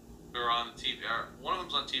Krukow, who are on the TV. One of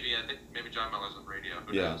them's on TV. I think maybe John Miller's on radio.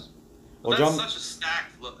 Who knows? Well, that's such a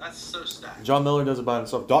stacked look. That's so stacked. John Miller does it by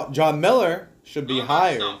himself. John Miller should be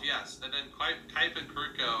hired. Himself, yes, and then Kipe and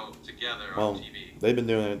Krukow together on TV. They've been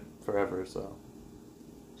doing it forever, so.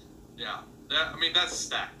 Yeah, that's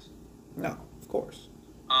stacked. No, of course.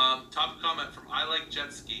 Top comment from I Like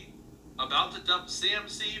Jet Ski. About to dump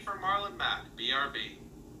CMC for Marlon Mack. BRB.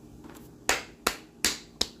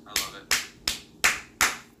 I love it.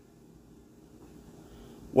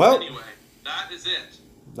 Well. Anyway, that is it.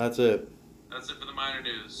 That's it. That's it for the minor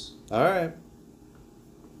news. All right.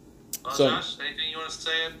 Well, Josh, anything you want to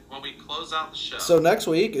say when we close out the show? So next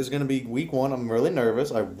week is going to be week 1. I'm really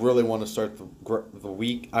nervous. I really want to start the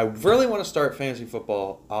week. I really want to start fantasy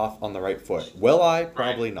football off on the right foot. Will I?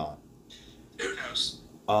 Probably not. Who knows?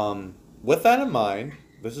 With that in mind,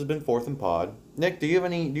 this has been 4th and Pod. Nick, do you have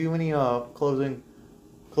any closing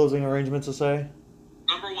arrangements to say?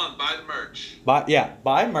 Number 1, buy the merch.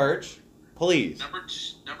 Buy merch, please. Number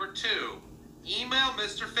 2, email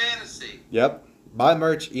Mr. Fantasy. Yep. Buy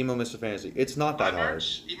merch, email Mr. Fantasy. It's not that hard.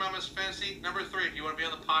 Merch, email Mr. Fantasy. Number 3, if you want to be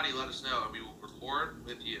on the potty, let us know, and we will record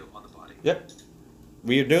with you on the potty. Yep.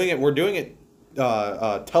 We're doing it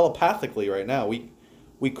telepathically right now.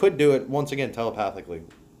 We could do it once again telepathically.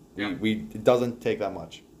 Yep. It doesn't take that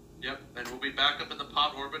much. Yep, and we'll be back up in the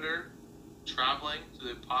pod orbiter, traveling to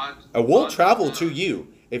the pod. We'll travel to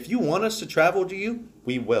you. If you want us to travel to you,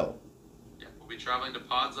 we will. Yeah, we'll be traveling to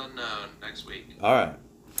Pods Unknown next week. All right.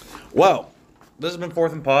 Well, this has been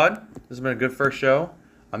 4th and Pod. This has been a good first show.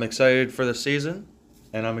 I'm excited for the season,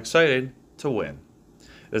 and I'm excited to win.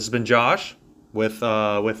 This has been Josh with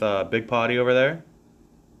Big Potty over there.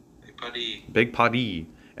 Big Potty. Big Potty.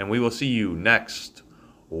 And we will see you next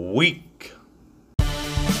week.